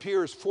sin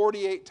appears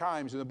 48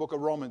 times in the book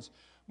of Romans.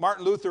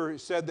 Martin Luther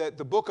said that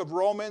the book of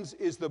Romans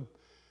is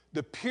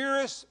the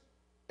purest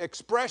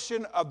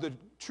expression of the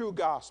true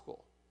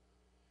gospel.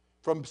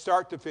 from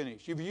start to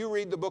finish. If you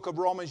read the book of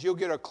Romans, you'll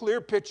get a clear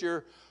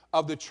picture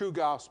of the true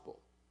gospel.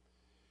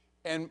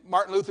 And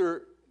Martin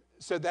Luther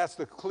said that's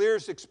the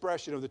clearest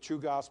expression of the true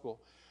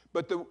gospel.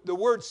 But the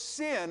word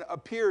sin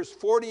appears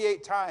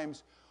 48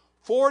 times.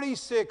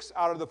 46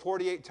 out of the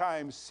 48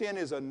 times, sin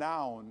is a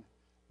noun,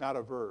 not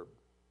a verb.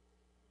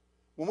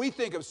 When we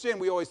think of sin,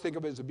 we always think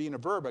of it as being a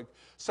verb. Like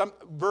some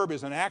verb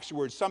is an action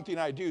word, something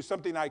I do,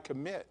 something I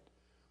commit.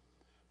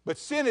 But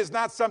sin is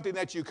not something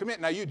that you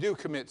commit. Now, you do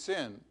commit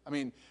sin. I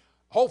mean,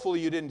 hopefully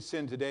you didn't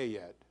sin today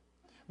yet.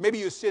 Maybe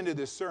you sinned in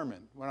this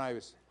sermon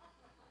when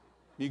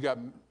you got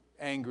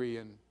angry.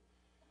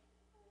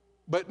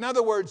 But in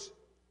other words,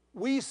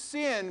 we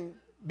sin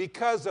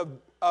because of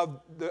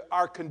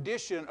our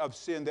condition of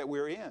sin that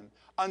we're in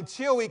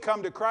until we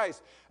come to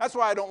Christ. That's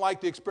why I don't like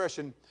the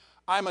expression,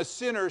 I'm a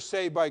sinner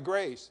saved by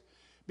grace,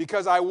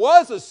 because I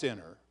was a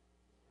sinner.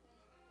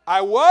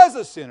 I was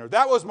a sinner.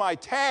 That was my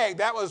tag.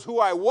 That was who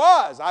I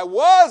was. I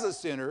was a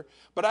sinner,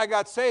 but I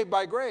got saved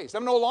by grace.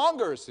 I'm no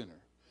longer a sinner.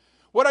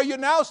 What are you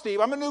now,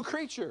 Steve? I'm a new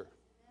creature.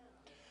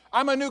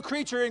 I'm a new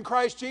creature in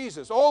Christ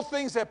Jesus. Old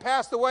things have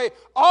passed away.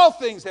 All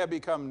things have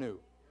become new.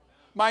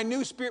 My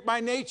new spirit, my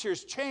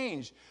nature's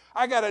changed.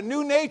 I got a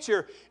new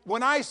nature.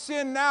 When I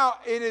sin now,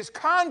 it is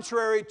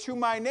contrary to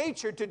my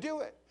nature to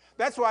do it.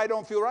 That's why I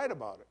don't feel right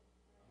about it.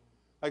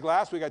 Like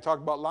last week I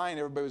talked about lying.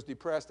 Everybody was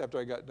depressed after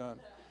I got done.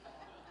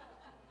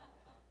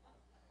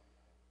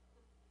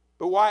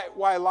 But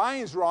why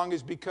lying's wrong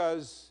is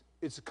because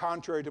it's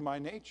contrary to my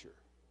nature.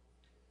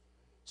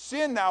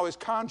 Sin now is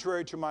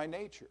contrary to my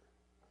nature.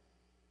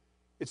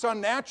 It's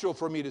unnatural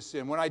for me to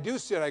sin. When I do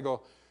sin, I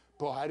go,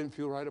 boy, I didn't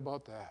feel right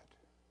about that.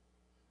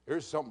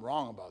 There's something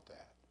wrong about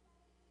that.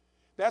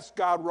 That's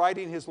God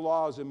writing his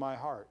laws in my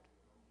heart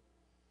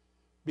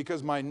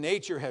because my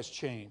nature has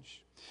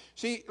changed.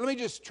 See, let me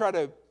just try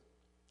to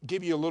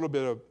give you a little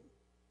bit of,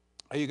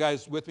 are you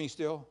guys with me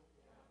still?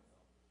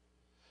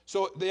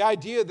 So the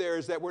idea there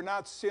is that we're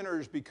not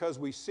sinners because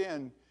we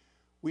sin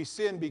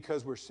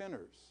because we're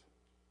sinners.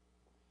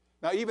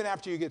 Now, even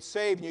after you get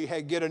saved and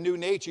you get a new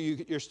nature,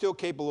 you're still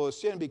capable of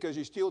sin because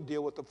you still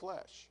deal with the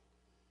flesh.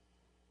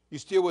 You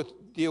still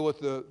deal with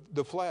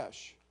the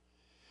flesh.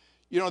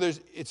 You know,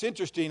 it's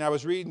interesting. I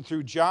was reading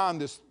through John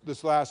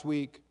this last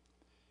week,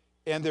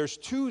 and there's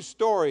two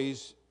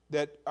stories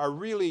that are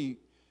really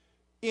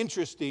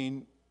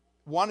interesting.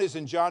 One is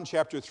in John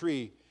chapter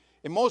 3,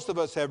 and most of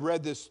us have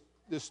read this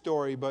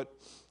story, but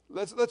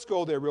let's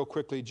go there real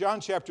quickly.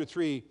 John chapter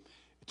 3,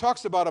 it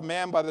talks about a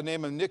man by the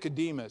name of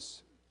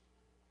Nicodemus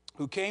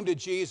who came to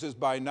Jesus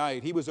by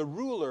night. He was a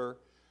ruler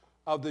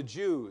of the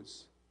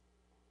Jewish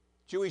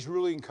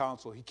ruling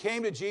council. He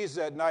came to Jesus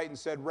at night and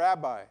said,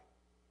 Rabbi,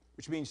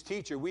 which means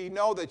teacher, we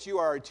know that you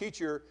are a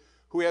teacher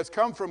who has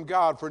come from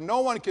God, for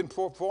no one can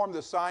perform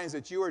the signs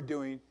that you are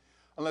doing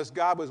unless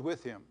God was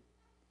with him.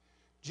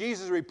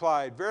 Jesus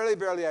replied, Verily,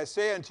 verily, I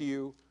say unto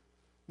you,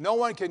 no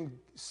one can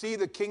see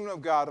the kingdom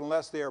of God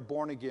unless they are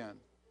born again.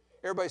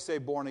 Everybody say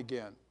born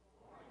again.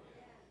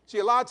 See,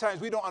 a lot of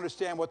times we don't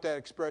understand what that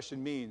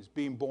expression means,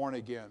 being born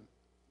again.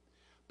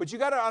 But you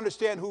got to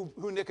understand who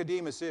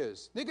Nicodemus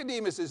is.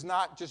 Nicodemus is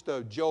not just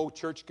a Joe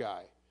church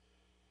guy.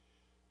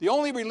 The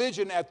only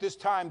religion at this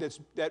time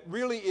that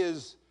really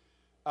is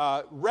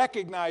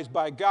recognized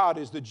by God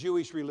is the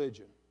Jewish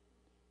religion.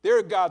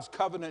 They're God's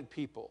covenant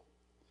people.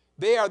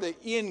 They are the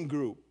in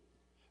group.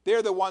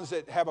 They're the ones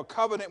that have a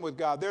covenant with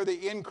God. They're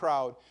the in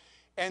crowd.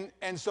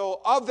 And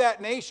so of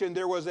that nation,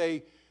 there was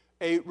a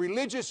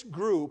religious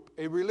group,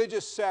 a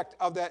religious sect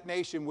of that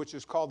nation, which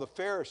is called the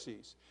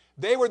Pharisees.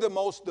 They were the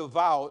most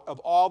devout of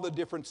all the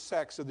different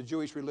sects of the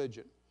Jewish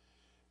religion.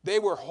 They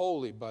were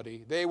holy,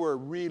 buddy. They were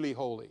really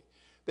holy.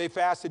 They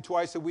fasted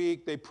twice a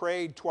week. They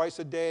prayed twice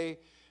a day.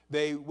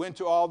 They went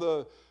to all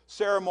the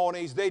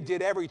ceremonies. They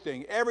did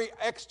everything. Every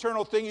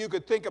external thing you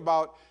could think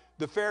about,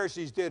 the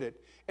Pharisees did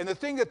it. And the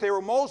thing that they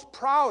were most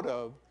proud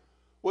of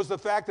was the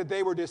fact that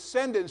they were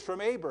descendants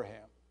from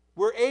Abraham.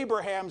 We're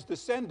Abraham's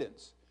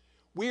descendants.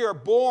 We are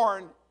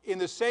born in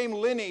the same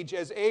lineage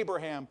as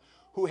Abraham,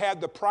 who had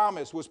the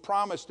promise, was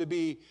promised to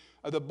be,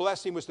 the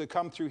blessing was to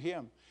come through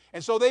him.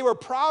 And so they were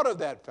proud of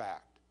that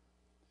fact.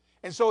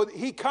 And so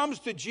he comes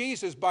to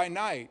Jesus by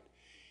night,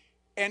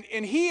 and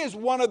he is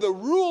one of the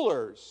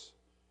rulers.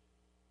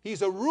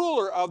 He's a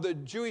ruler of the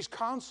Jewish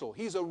council.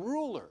 He's a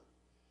ruler.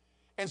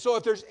 And so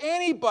if there's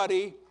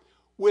anybody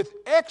with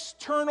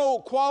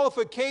external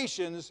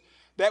qualifications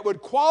that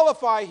would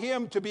qualify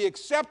him to be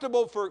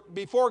acceptable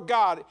before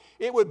God,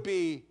 it would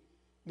be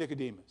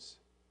Nicodemus.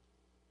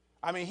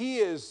 I mean, he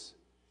is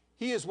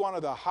one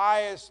of the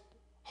highest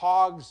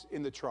hogs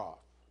in the trough.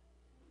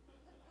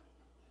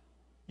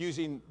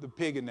 Using the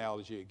pig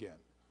analogy again.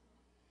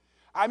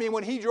 I mean,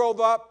 when he drove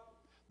up,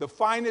 the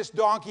finest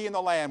donkey in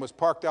the land was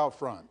parked out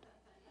front.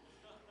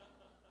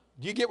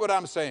 Do you get what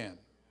I'm saying?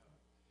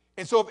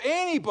 And so if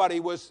anybody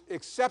was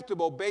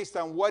acceptable based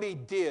on what he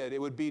did, it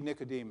would be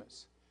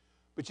Nicodemus.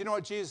 But you know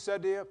what Jesus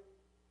said to you?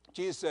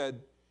 Jesus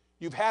said,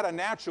 you've had a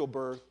natural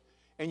birth,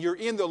 and you're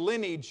in the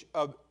lineage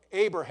of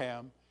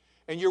Abraham,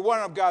 and you're one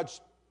of God's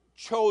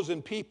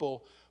chosen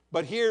people,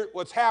 But here,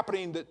 what's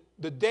happening,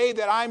 the day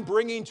that I'm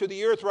bringing to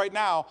the earth right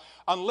now,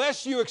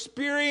 unless you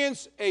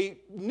experience a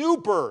new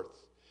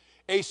birth,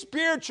 a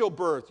spiritual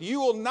birth,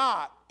 you will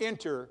not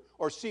enter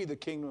or see the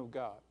kingdom of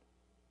God.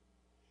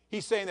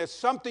 He's saying that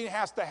something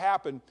has to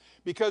happen,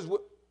 because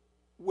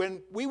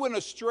when we went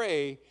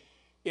astray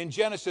in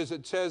Genesis,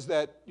 it says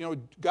that,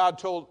 God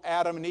told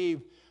Adam and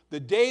Eve, the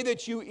day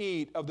that you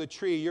eat of the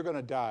tree, you're going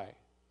to die.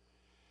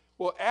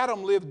 Well,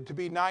 Adam lived to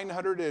be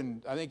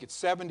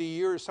 970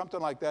 years,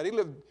 something like that.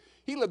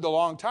 He lived a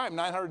long time,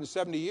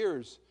 970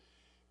 years.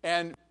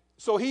 And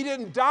so he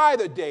didn't die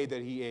the day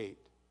that he ate.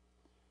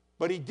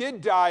 But he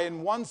did die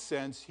in one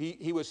sense.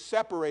 He was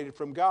separated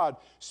from God.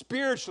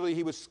 Spiritually,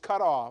 he was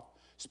cut off.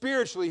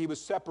 Spiritually, he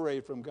was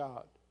separated from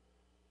God.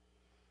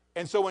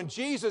 And so when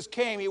Jesus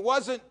came, he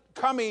wasn't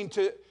coming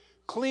to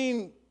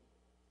clean,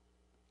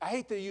 I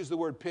hate to use the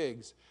word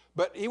pigs,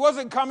 but he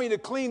wasn't coming to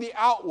clean the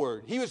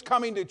outward. He was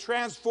coming to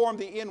transform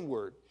the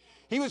inward.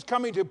 He was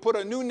coming to put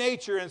a new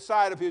nature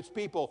inside of his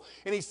people.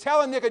 And he's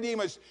telling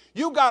Nicodemus,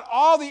 you got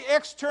all the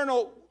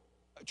external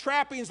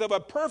trappings of a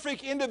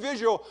perfect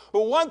individual,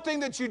 but one thing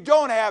that you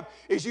don't have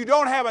is you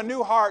don't have a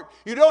new heart.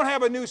 You don't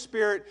have a new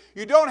spirit.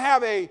 You don't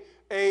have a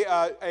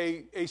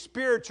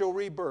spiritual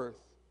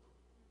rebirth.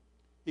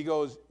 He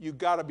goes, you've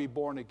got to be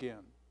born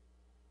again.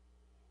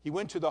 He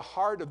went to the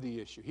heart of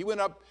the issue. He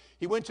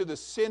went to the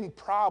sin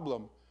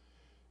problem,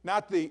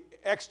 not the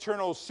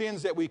external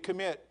sins that we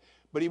commit,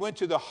 but he went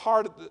to the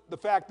heart of the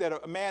fact that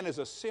a man is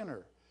a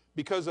sinner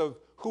because of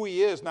who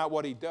he is, not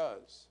what he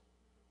does.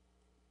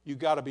 You've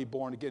got to be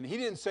born again. He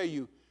didn't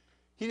say,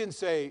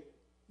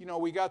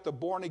 we got the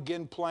born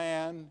again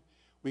plan,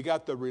 we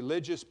got the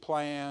religious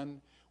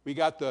plan, we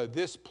got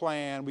this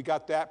plan, we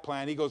got that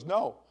plan. He goes,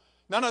 no,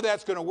 none of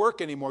that's going to work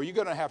anymore. You're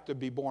going to have to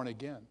be born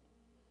again.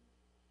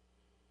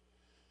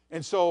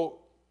 And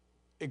so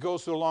it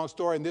goes through a long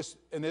story, and this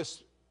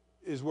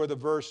is where the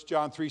verse,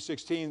 John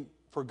 3:16,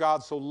 for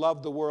God so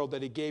loved the world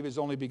that he gave his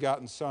only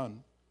begotten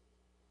Son.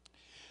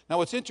 Now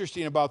what's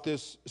interesting about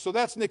this, so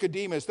that's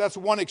Nicodemus, that's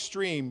one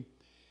extreme.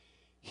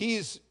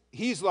 He's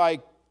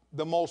like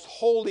the most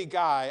holy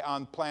guy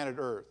on planet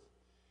Earth.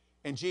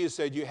 And Jesus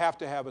said, you have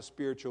to have a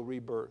spiritual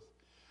rebirth.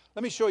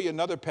 Let me show you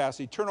another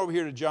passage. Turn over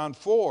here to John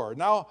 4.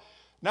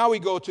 Now we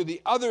go to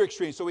the other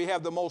extreme. So we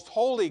have the most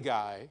holy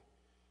guy.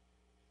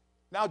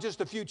 Now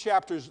just a few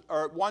chapters,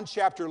 or one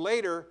chapter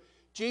later,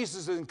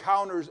 Jesus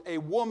encounters a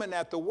woman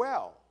at the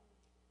well.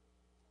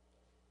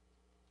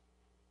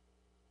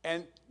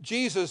 And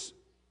Jesus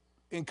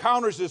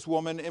encounters this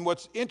woman, and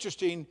what's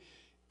interesting,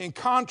 in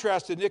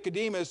contrast to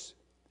Nicodemus,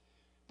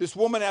 this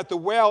woman at the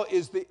well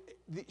is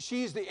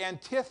she's the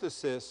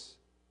antithesis.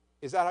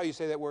 Is that how you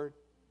say that word?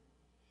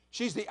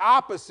 She's the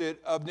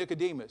opposite of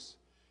Nicodemus.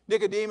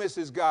 Nicodemus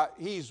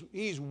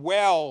he's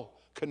well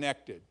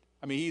connected.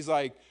 I mean, he's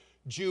like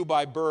Jew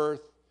by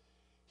birth.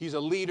 He's a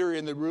leader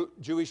in the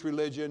Jewish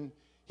religion.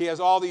 He has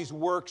all these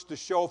works to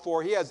show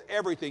for. He has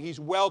everything. He's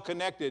well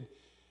connected.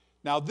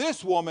 Now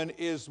this woman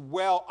is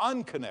well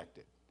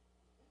unconnected,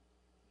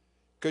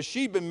 because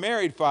she'd been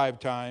married 5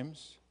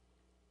 times,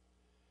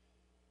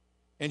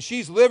 and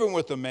she's living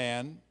with a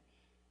man.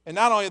 And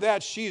not only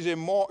that, she's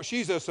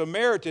a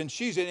Samaritan.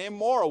 She's an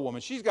immoral woman.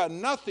 She's got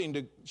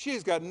nothing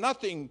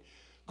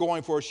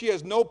going for her. She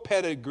has no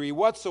pedigree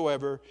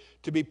whatsoever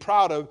to be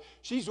proud of.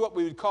 She's what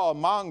we would call a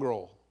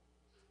mongrel.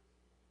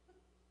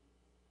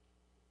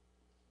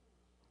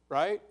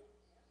 Right?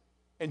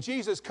 And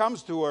Jesus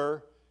comes to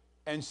her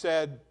and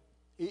said,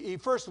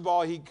 first of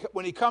all,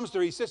 when he comes to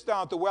her, he sits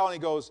down at the well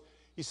and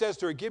he says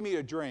to her, give me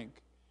a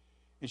drink.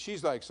 And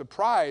she's like,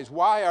 surprised,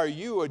 why are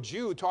you, a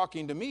Jew,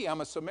 talking to me? I'm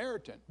a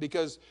Samaritan.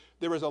 Because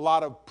there was a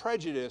lot of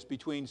prejudice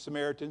between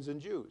Samaritans and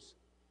Jews.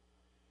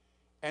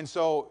 And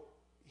so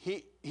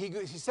he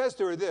says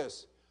to her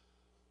this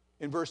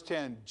in verse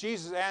 10.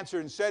 Jesus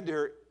answered and said to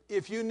her,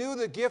 if you knew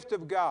the gift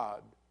of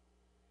God,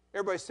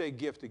 everybody say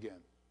gift again.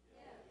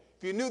 Yes.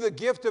 If you knew the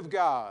gift of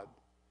God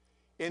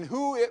and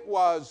who it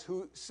was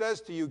who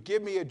says to you,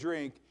 give me a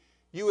drink,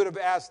 you would have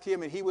asked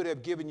him and he would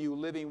have given you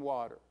living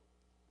water.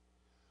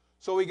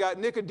 So we got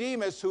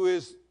Nicodemus, who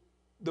is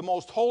the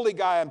most holy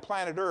guy on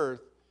planet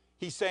Earth.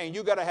 He's saying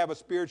you got to have a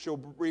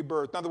spiritual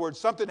rebirth. In other words,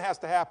 something has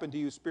to happen to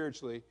you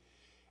spiritually.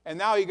 And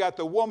now you got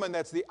the woman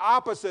that's the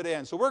opposite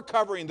end. So we're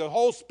covering the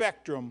whole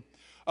spectrum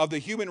of the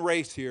human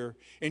race here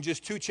in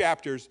just 2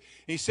 chapters.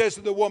 And he says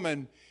to the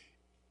woman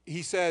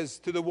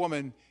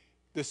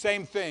the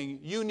same thing.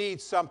 You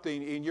need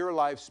something in your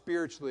life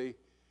spiritually,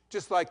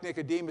 just like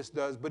Nicodemus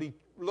does, but he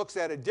looks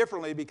at it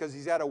differently because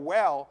he's at a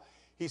well.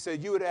 He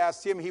said, you would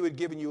ask him, he would have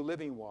given you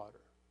living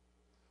water.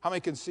 How many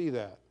can see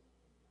that?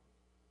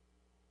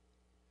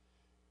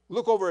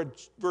 Look over at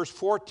verse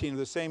 14 of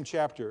the same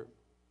chapter.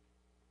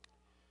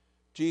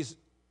 Jesus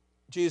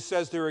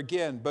says there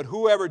again, but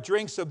whoever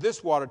drinks of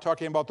this water,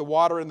 talking about the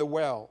water in the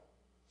well,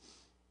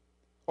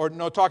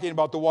 talking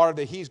about the water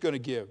that he's going to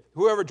give.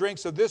 Whoever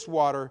drinks of this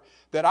water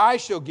that I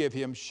shall give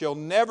him shall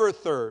never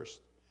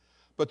thirst,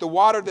 but the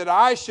water that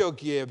I shall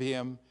give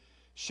him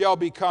shall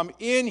become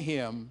in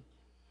him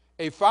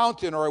a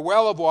fountain or a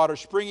well of water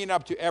springing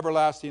up to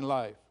everlasting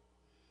life.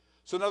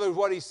 So in other words,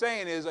 what he's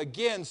saying is,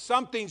 again,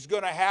 something's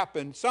going to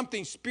happen.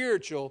 Something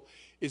spiritual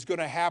is going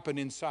to happen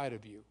inside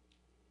of you.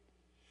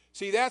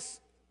 See, that's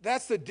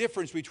the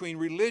difference between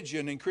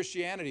religion and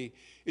Christianity.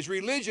 Is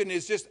religion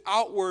is just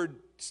outward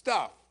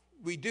stuff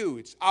we do.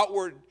 It's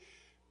outward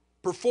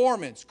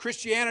performance.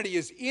 Christianity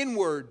is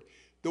inward,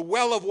 the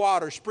well of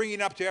water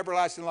springing up to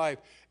everlasting life,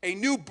 a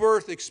new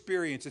birth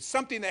experience. It's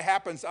something that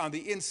happens on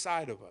the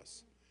inside of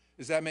us.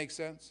 Does that make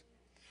sense?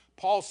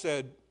 Paul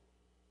said,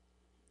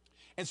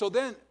 and so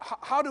then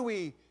how do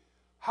we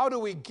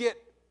get,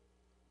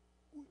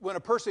 when a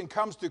person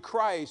comes to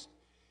Christ,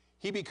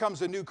 he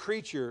becomes a new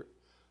creature.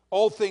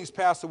 Old things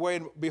pass away,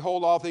 and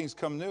behold, all things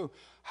come new.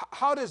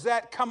 How does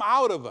that come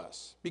out of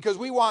us? Because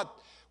we want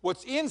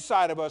what's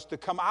inside of us to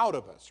come out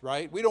of us,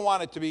 right? We don't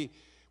want it to be,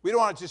 we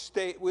don't want it to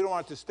stay, we don't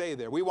want it to stay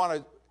there. We want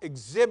to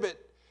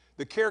exhibit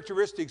the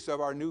characteristics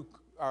of our new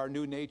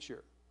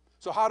nature.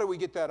 So how do we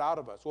get that out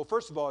of us? Well,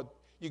 first of all,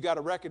 you got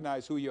to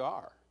recognize who you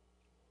are.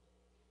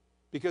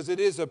 Because it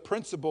is a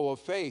principle of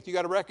faith. You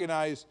got to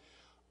recognize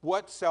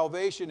what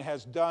salvation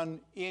has done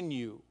in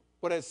you.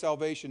 What has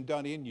salvation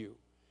done in you?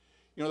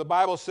 You know, the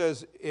Bible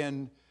says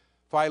in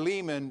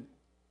Philemon,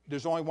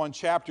 there's only one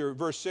chapter,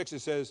 verse 6, it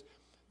says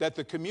that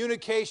the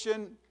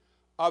communication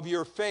of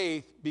your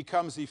faith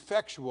becomes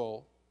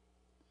effectual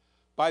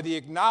by the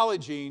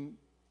acknowledgement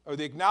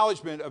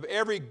of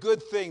every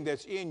good thing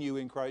that's in you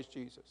in Christ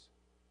Jesus.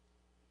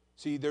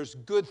 See, there's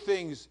good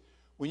things.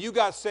 When you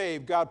got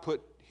saved, God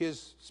put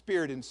His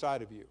Spirit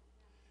inside of you.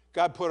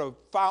 God put a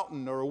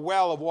fountain or a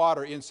well of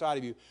water inside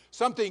of you.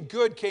 Something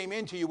good came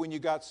into you when you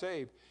got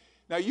saved.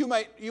 Now, you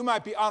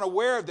might be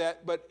unaware of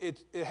that, but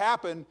it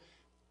happened.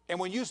 And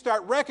when you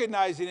start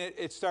recognizing it,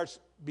 it starts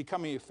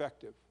becoming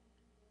effective.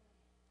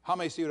 How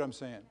many see what I'm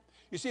saying?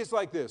 You see, it's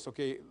like this,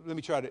 okay? Let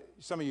me try to,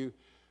 some of you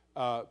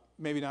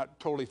maybe not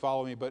totally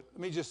follow me, but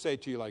let me just say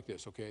it to you like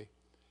this, okay?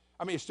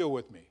 I mean, you're still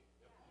with me.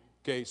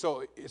 Okay,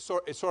 so it's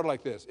sort of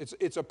like this.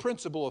 It's a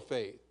principle of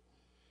faith.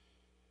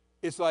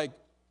 It's like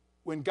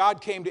when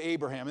God came to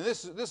Abraham, and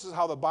this is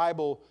how the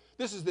Bible,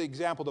 this is the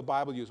example the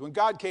Bible used. When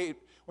God came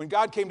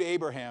to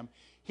Abraham,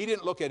 He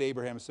didn't look at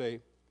Abraham and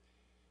say,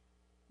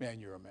 man,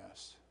 you're a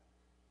mess.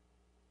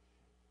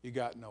 You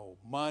got no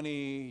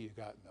money, you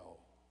got no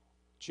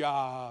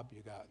job,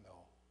 you got no,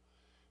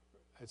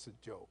 that's a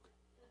joke.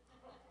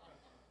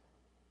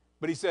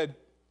 But He said,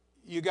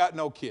 you got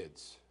no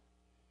kids.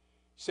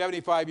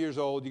 75 years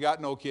old, you got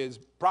no kids,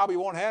 probably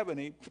won't have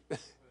any.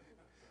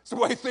 It's the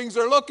way things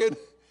are looking.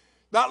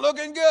 Not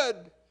looking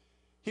good.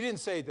 He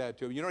didn't say that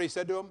to him. You know what He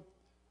said to him?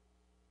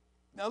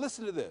 Now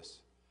listen to this.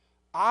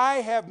 I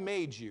have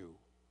made you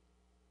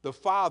the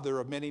father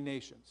of many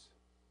nations.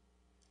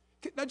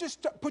 Now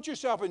just put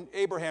yourself in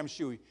Abraham's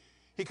shoe.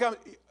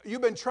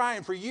 You've been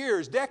trying for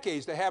years,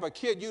 decades to have a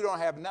kid. You don't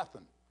have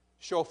nothing.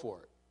 Show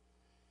for it.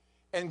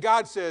 And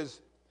God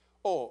says,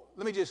 oh,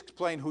 let me just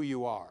explain who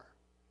you are.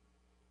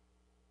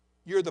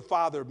 You're the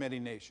father of many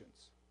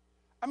nations.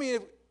 I mean,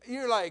 if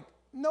you're like,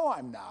 no,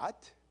 I'm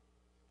not.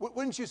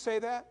 Wouldn't you say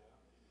that?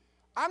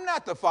 I'm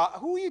not the father.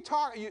 Who are you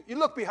talking? You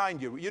look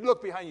behind you. You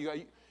look behind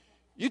you.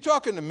 You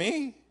talking to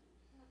me?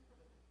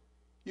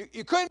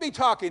 You couldn't be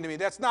talking to me.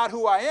 That's not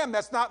who I am.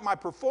 That's not my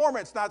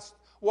performance. That's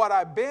what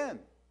I've been.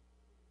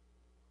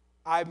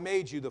 I've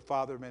made you the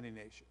father of many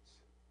nations.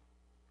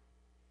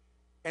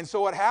 And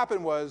so what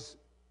happened was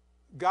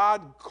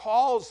God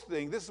calls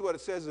things. This is what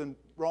it says in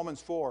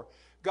Romans 4.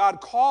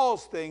 God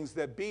calls things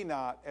that be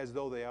not as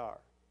though they are.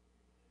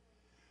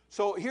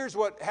 So here's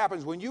what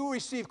happens. When you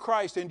receive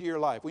Christ into your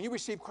life, do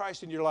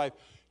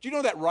you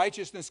know that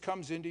righteousness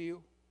comes into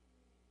you?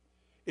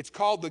 It's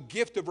called the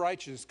gift of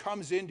righteousness,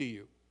 comes into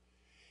you.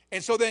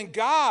 And so then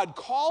God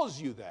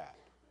calls you that.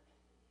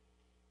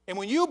 And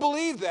when you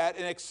believe that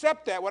and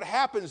accept that, what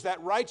happens,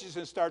 that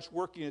righteousness starts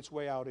working its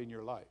way out in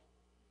your life.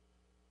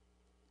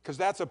 Because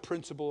that's a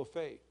principle of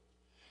faith.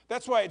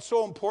 That's why it's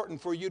so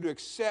important for you to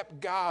accept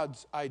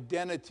God's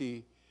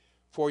identity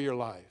for your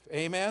life.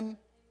 Amen?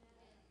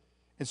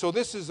 And so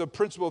this is a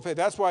principle of faith.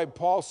 That's why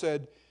Paul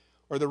said,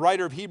 or the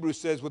writer of Hebrews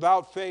says,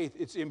 without faith,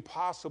 it's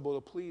impossible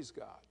to please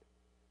God.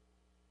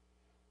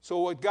 So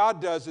what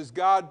God does is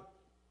God,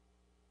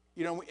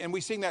 you know, and we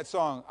sing that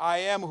song, I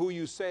am who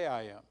you say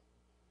I am.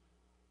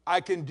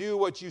 I can do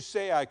what you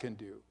say I can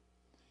do.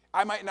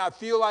 I might not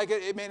feel like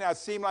it. It may not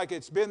seem like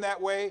it's been that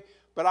way,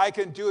 but I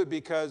can do it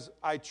because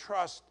I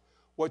trust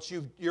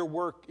your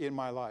work in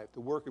my life,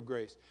 the work of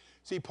grace.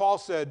 See, Paul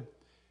said,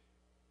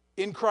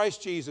 in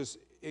Christ Jesus,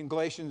 in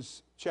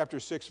Galatians chapter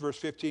 6, verse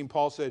 15,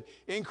 Paul said,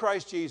 in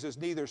Christ Jesus,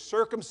 neither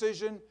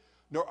circumcision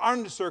nor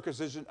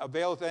uncircumcision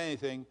availeth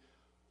anything,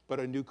 but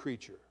a new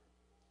creature.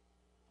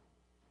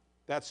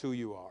 That's who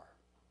you are.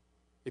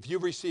 If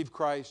you've received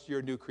Christ,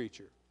 you're a new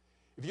creature.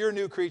 If you're a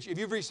new creature, if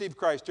you've received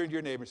Christ, turn to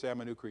your neighbor and say, I'm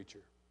a new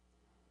creature.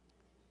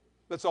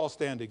 Let's all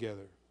stand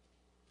together.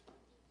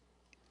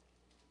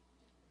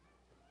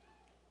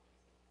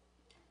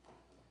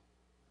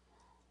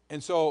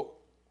 And so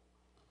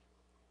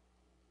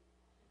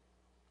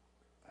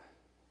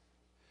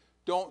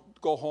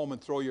Don't go home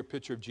and throw your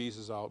picture of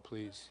Jesus out,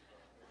 please.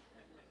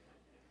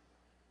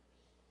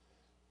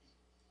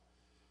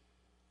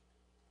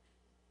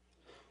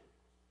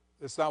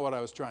 That's not what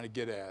I was trying to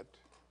get at.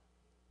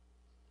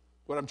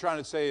 What I'm trying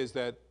to say is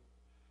that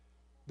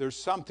there's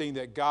something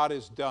that God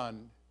has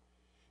done.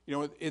 You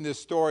know, in this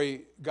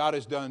story, God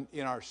has done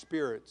in our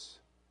spirits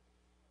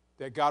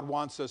that God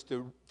wants us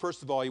to,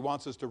 first of all, He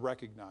wants us to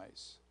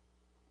recognize.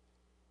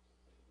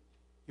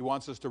 He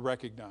wants us to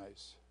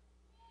recognize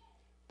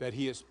that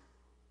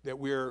that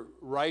we're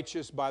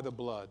righteous by the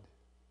blood.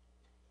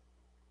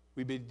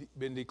 We've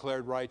been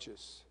declared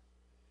righteous.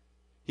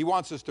 He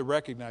wants us to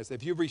recognize that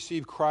if you've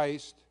received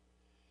Christ,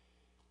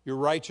 you're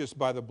righteous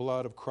by the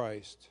blood of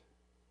Christ.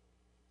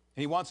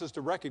 And He wants us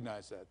to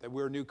recognize that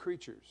we're new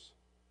creatures.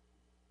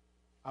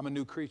 I'm a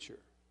new creature.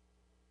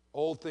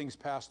 Old things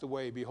passed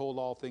away. Behold,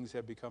 all things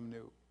have become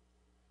new.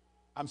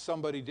 I'm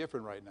somebody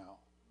different right now.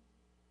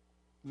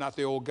 Not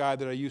the old guy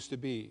that I used to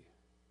be.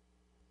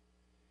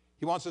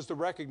 He wants us to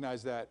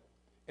recognize that.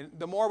 And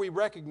the more we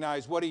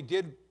recognize what He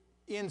did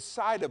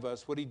inside of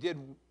us, what He did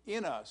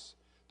in us,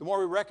 the more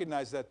we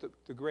recognize that,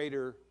 the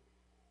greater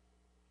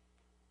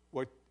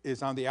what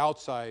is on the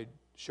outside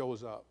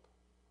shows up.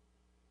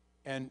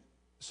 And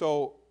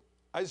so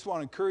I just want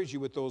to encourage you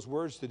with those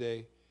words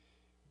today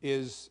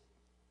is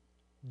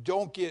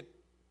don't get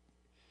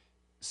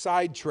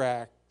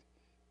sidetracked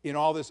in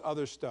all this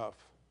other stuff.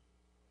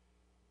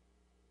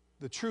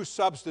 The true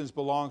substance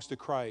belongs to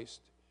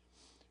Christ.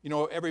 You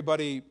know,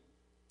 everybody,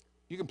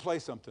 you can play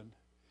something.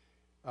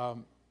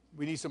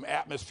 We need some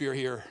atmosphere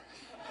here.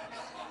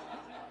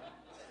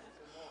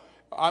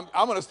 I'm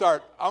going to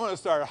start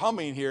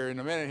humming here in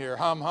a minute here.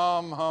 Hum,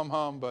 hum, hum,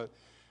 hum. But,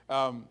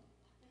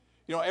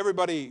 you know,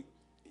 everybody,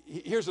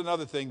 here's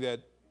another thing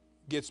that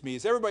gets me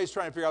is everybody's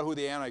trying to figure out who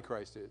the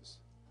Antichrist is.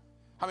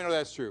 How many know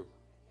that's true?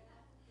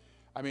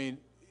 I mean,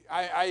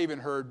 I even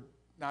heard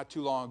not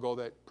too long ago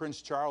that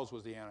Prince Charles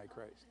was the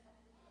Antichrist.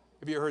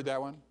 Have you heard that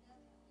one?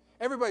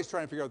 Everybody's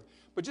trying to figure out.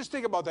 But just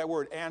think about that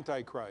word,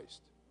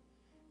 Antichrist.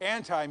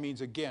 Anti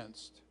means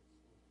against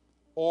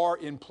or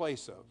in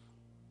place of.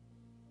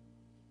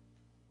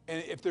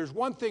 And if there's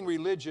one thing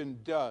religion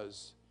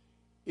does,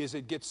 is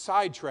it gets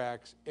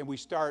sidetracked and we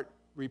start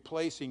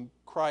replacing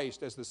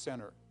Christ as the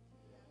center.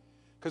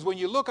 Because when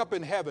you look up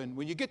in heaven,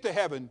 when you get to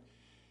heaven,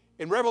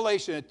 in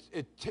Revelation,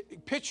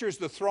 it pictures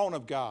the throne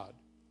of God.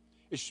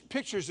 It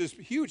pictures this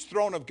huge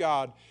throne of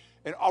God.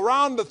 And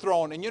around the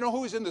throne, and you know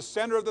who's in the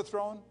center of the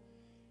throne?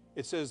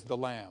 It says the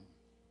Lamb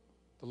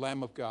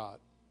of God.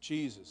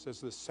 Jesus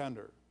is the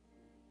center.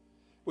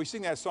 We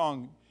sing that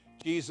song,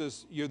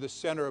 Jesus, you're the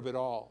center of it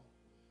all.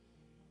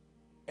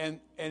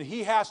 And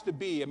He has to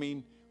be,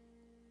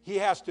 He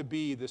has to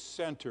be the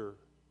center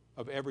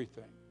of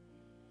everything.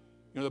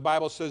 You know, the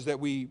Bible says that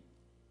we're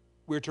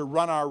to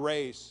run our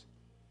race.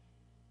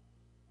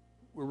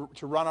 We're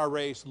to run our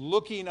race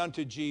looking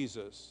unto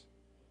Jesus,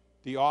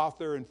 the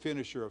author and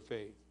finisher of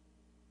faith.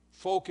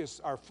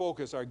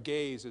 Our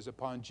gaze is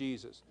upon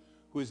Jesus,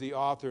 who is the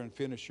author and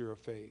finisher of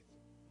faith.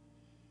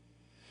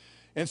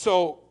 And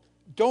so,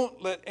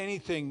 don't let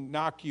anything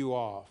knock you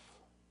off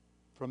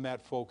from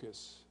that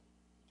focus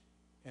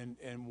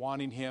and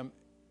wanting Him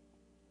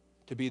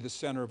to be the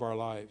center of our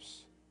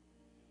lives.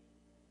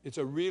 It's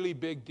a really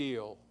big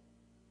deal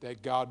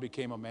that God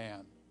became a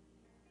man.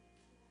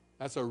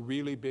 That's a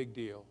really big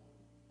deal.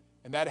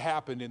 And that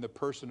happened in the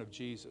person of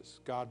Jesus.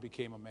 God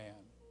became a man.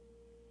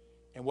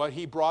 And what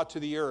He brought to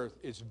the earth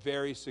is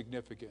very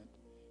significant.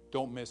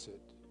 Don't miss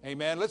it.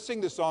 Amen. Let's sing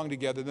this song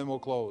together, then we'll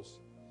close.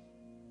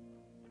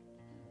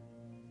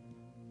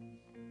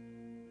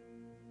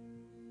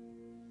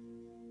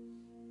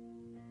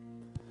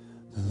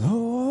 The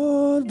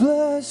Lord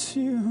bless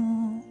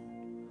you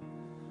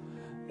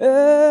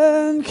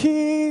and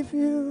keep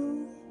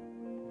you.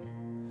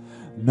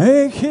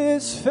 Make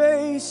His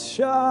face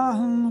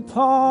shine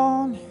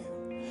upon you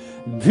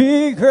and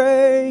be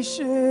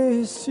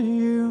gracious to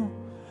you.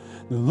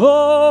 The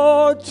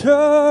Lord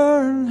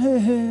turn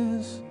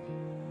His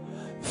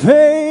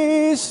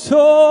face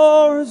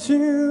towards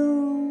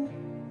you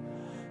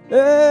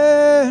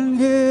and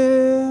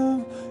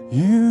give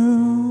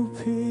you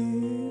peace.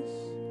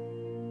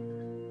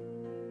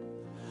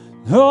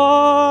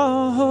 Amen.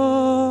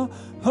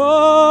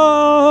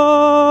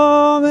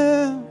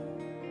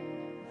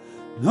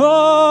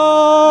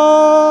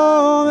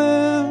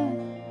 Amen.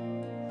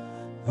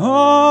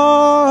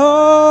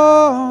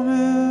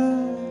 Amen.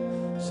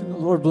 Sing, the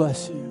Lord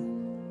bless you.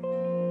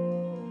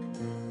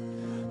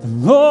 The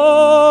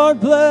Lord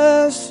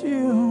bless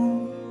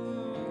you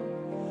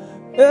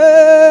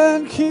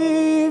and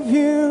keep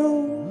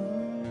you.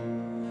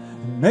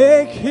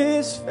 Make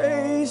His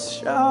face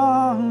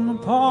shine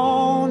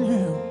upon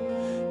you.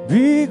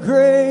 Be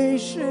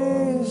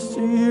gracious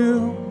to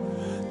you.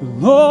 The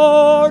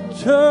Lord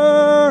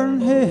turn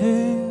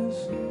His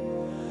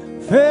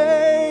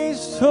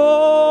face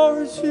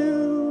towards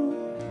you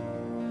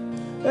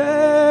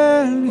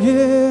and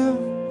give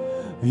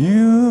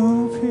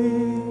you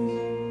peace.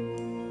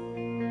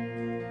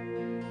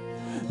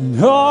 And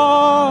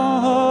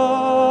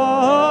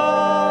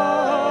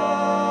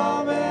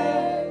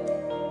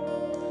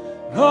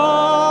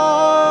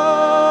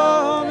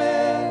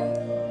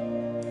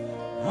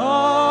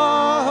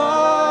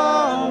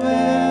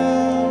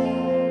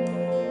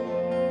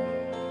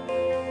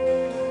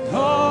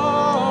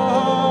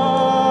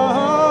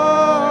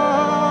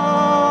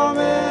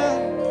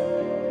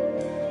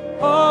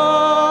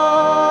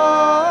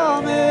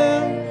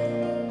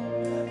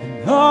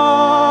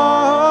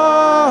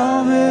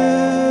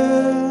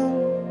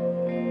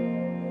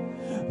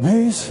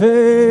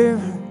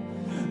favor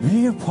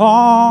be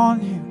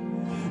upon you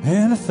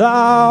and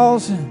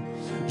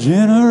 1,000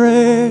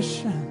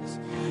 generations,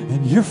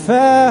 and your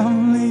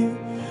family,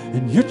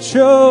 and your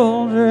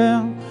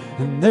children,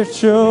 and their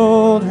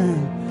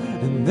children,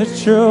 and their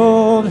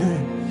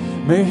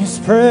children. May His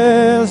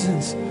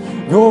presence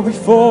go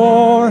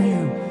before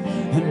you,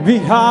 and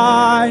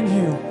behind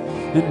you,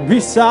 and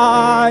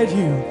beside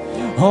you,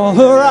 all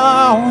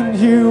around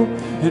you,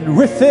 and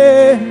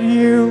within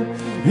you.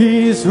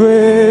 He's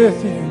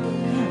with you.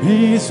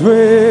 He's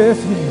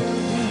with you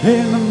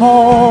in the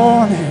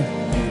morning,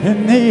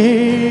 in the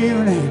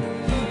evening,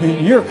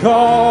 and you're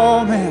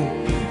coming,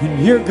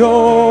 and you're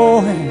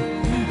going,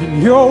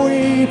 and you're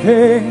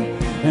weeping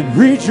and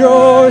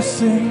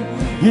rejoicing.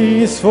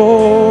 He is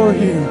for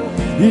you.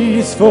 He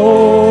is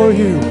for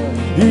you.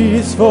 He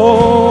is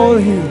for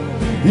you.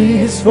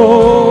 He is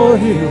for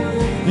you.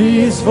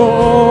 He is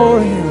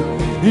for you.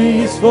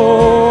 He is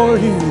for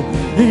you.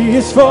 He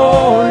is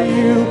for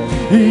you.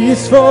 He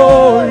is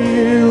for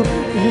you.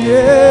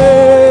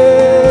 Yeah.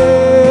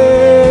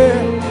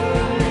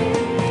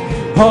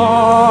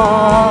 Amen.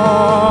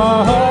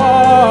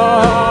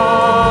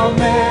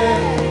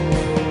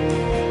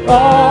 Amen.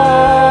 Amen.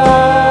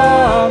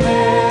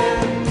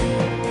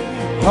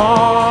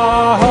 Amen.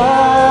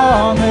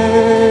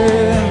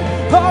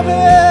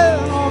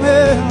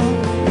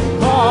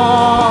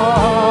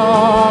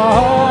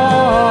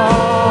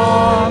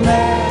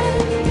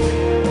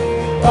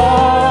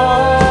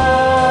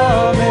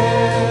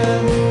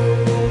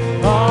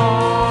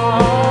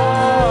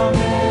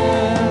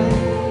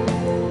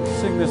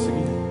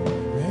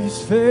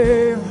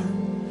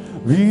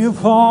 Be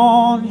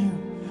upon you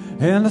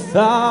and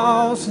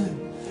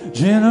 1,000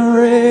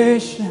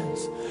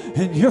 generations,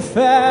 and your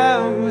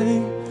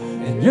family,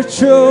 and your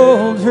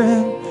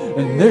children,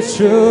 and their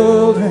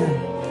children,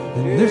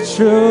 and their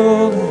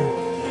children.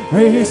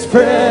 May His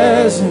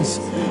presence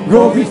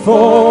go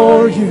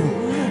before you,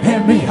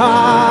 and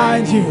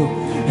behind you,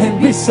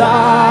 and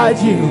beside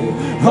you,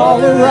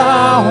 all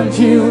around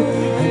you,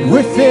 and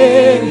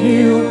within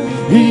you.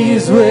 He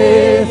is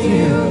with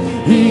you.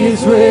 He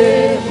is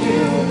with you.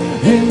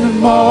 In the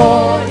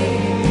morning,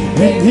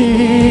 in the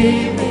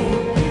evening,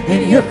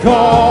 and you're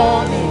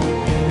calling,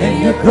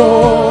 and you're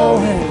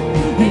going,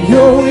 and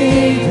you're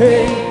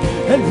weeping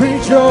and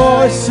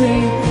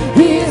rejoicing.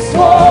 He is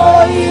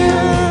for you.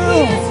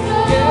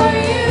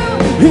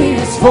 He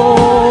is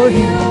for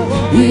you.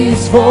 He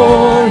is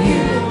for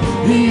you.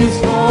 He is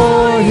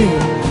for you.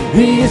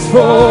 He is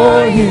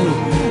for you.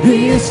 He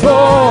is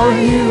for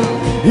you.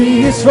 He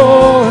is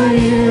for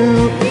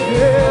you.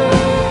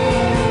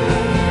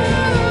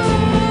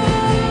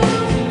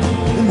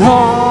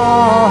 Amen.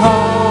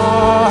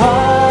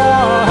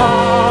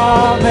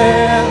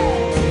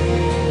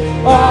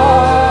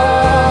 Amen.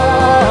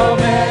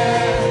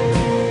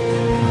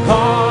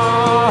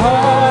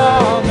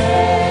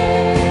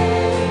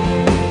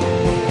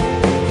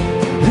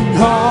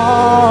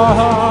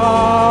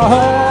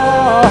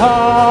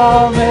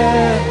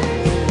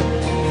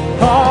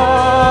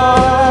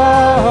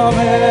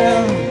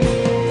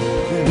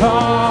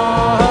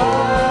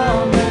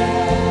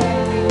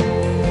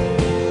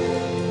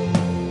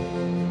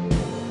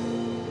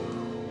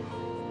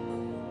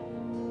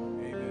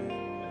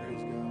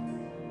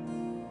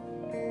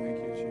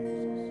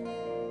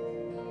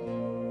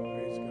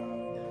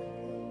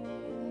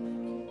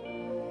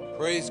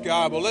 Praise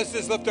God. Well, let's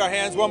just lift our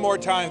hands one more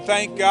time.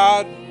 Thank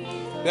God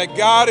that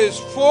God is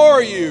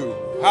for you.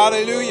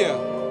 Hallelujah.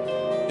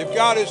 If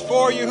God is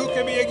for you, who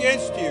can be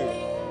against you?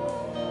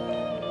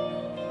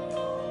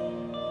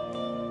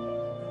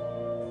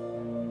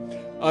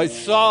 I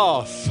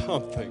saw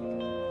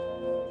something.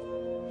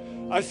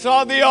 I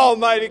saw the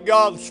Almighty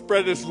God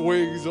spread His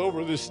wings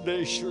over this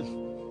nation.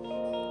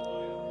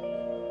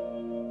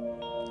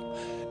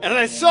 And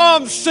I saw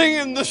Him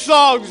singing the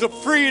songs of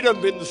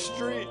freedom in the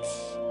streets.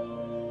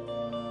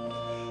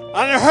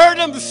 And I heard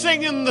Him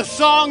singing the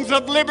songs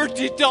of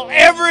liberty till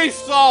every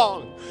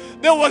song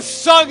that was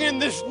sung in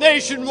this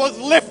nation was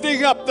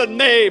lifting up the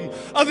name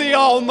of the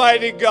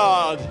Almighty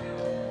God.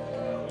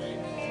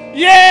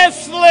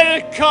 Yes, let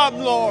it come,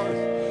 Lord.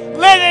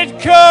 Let it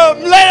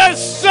come. Let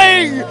us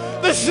sing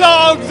the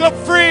songs of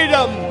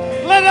freedom.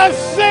 Let us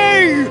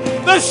sing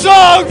the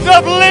songs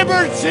of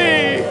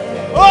liberty.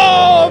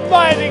 Oh,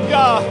 mighty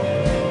God.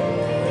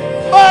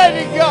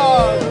 Mighty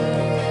God.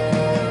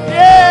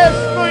 Yes,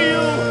 for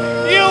you.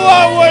 You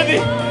are worthy.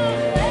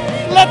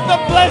 Let the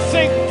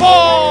blessing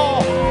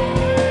fall.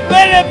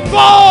 Let it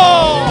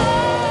fall.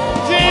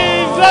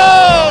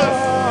 Jesus.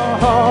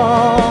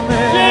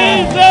 Amen.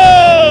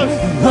 Jesus.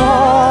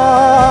 Amen.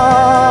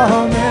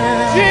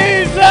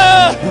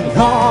 Jesus.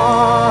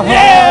 Amen.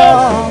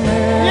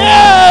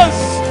 Yes.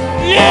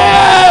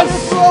 Yes.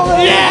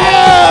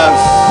 Yes.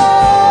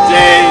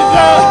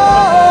 Jesus.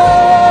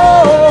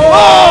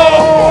 Oh.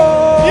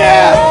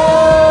 Yes.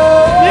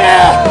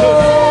 Yes.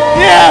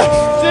 Yes.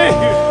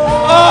 Jesus.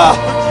 Oh,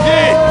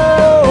 Jesus.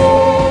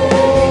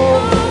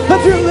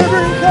 Let your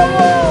liberty come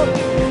on.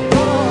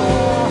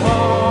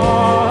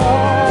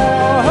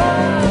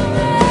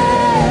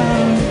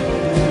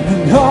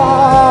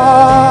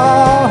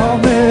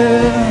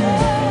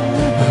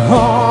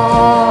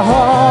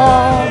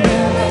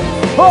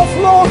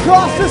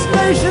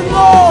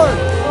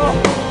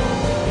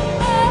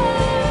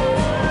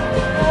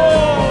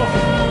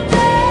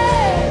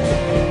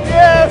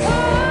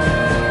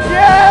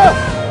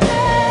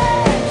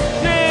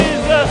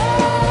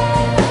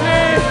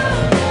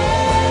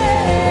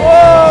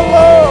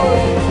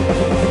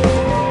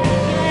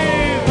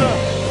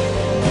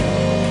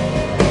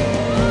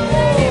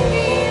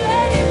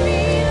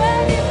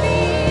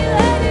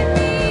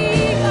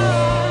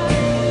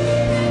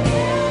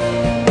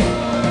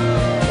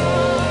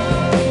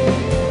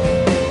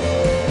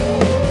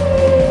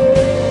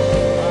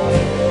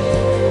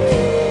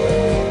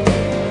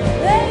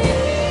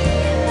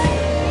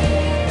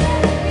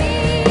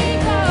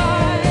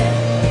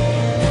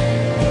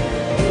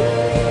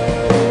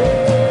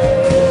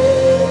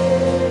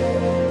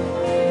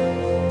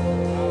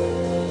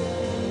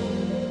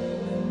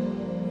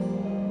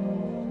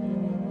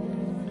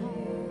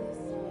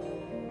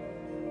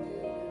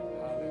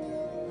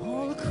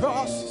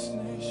 across this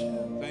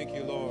nation. Thank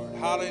you, Lord.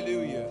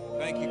 Hallelujah.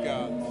 Thank you,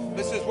 God.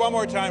 Let's just one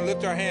more time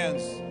lift our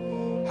hands.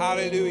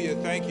 Hallelujah.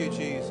 Thank you,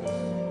 Jesus.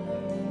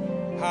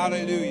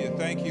 Hallelujah.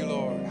 Thank you,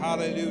 Lord.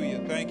 Hallelujah.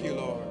 Thank you,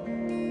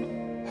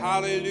 Lord.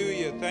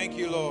 Hallelujah. Thank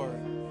you, Lord.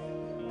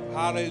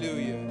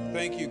 Hallelujah.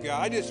 Thank you,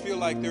 God. I just feel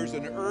like there's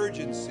an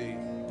urgency.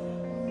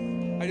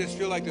 I just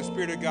feel like the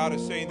Spirit of God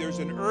is saying there's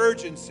an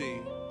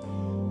urgency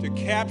to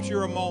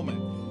capture a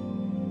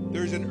moment.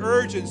 There's an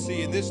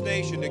urgency in this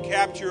nation to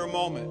capture a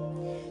moment.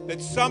 That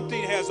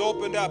something has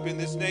opened up in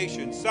this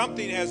nation.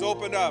 Something has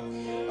opened up.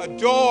 A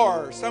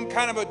door, some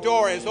kind of a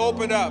door has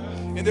opened up.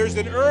 And there's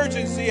an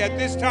urgency at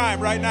this time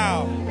right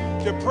now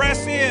to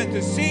press in,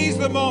 to seize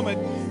the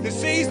moment, to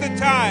seize the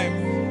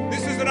time.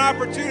 This is an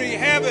opportunity.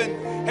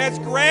 Heaven has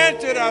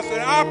granted us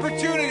an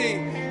opportunity,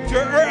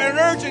 an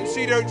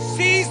urgency to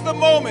seize the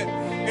moment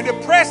and to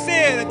press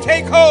in and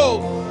take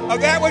hold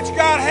of that which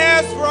God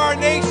has for our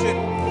nation.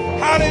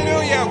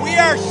 Hallelujah. We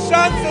are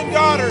sons and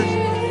daughters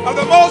of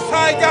the Most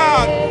High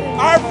God.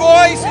 Our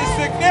voice is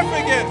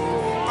significant.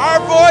 Our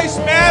voice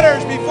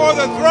matters before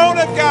the throne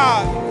of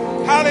God.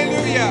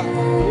 Hallelujah.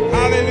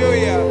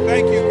 Hallelujah.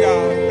 Thank you,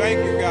 God.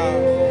 Thank you,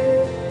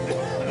 God.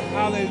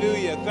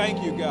 Hallelujah.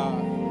 Thank you,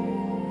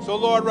 God. So,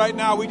 Lord, right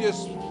now we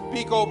just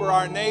speak over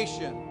our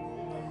nation.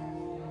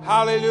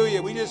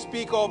 Hallelujah. We just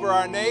speak over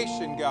our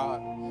nation,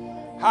 God.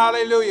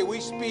 Hallelujah.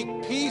 We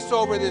speak peace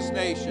over this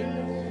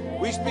nation.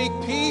 We speak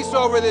peace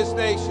over this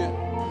nation.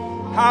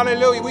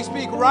 Hallelujah. We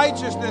speak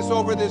righteousness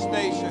over this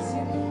nation.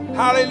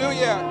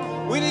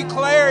 Hallelujah. We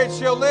declare it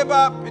shall live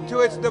up into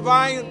its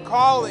divine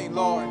calling,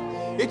 Lord.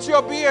 It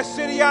shall be a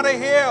city on a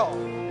hill.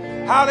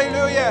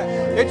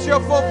 Hallelujah. It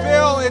shall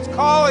fulfill its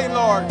calling,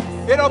 Lord.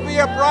 It'll be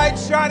a bright,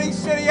 shining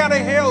city on a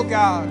hill,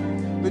 God.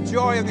 The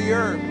joy of the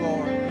earth,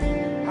 Lord.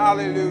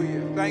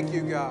 Hallelujah. Thank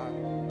you, God.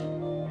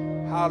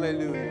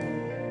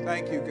 Hallelujah.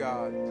 Thank you,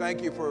 God.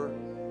 Thank you for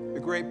the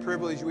great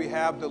privilege we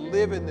have to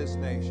live in this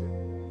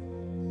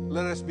nation.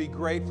 Let us be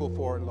grateful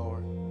for it,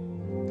 Lord.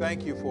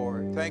 Thank you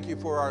for it. Thank you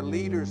for our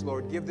leaders,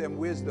 Lord. Give them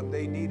wisdom.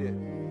 They need it.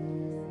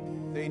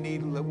 They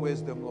need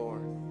wisdom,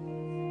 Lord.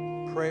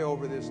 Pray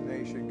over this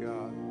nation,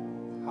 God.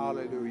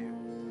 Hallelujah.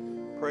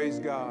 Praise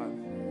God.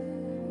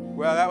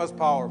 Well, that was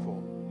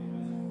powerful.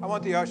 I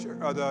want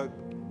the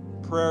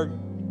prayer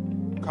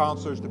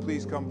counselors to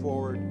please come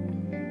forward.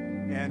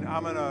 And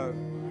I'm going to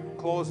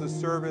close the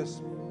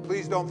service.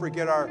 Please don't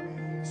forget our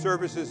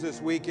services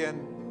this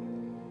weekend,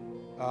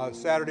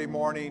 Saturday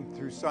morning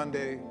through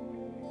Sunday.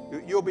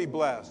 You'll be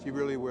blessed. You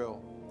really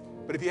will.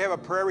 But if you have a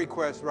prayer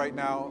request right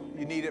now,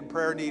 you need a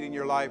prayer need in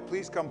your life,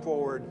 please come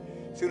forward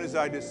as soon as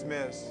I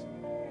dismiss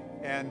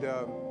and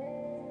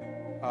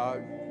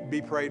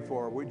be prayed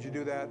for. Would you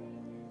do that?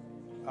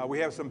 We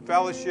have some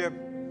fellowship.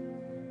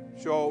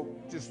 So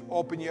just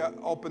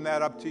open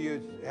that up to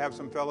you, have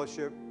some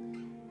fellowship.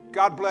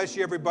 God bless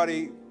you,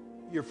 everybody.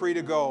 You're free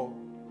to go.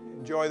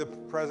 Enjoy the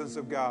presence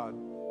of God.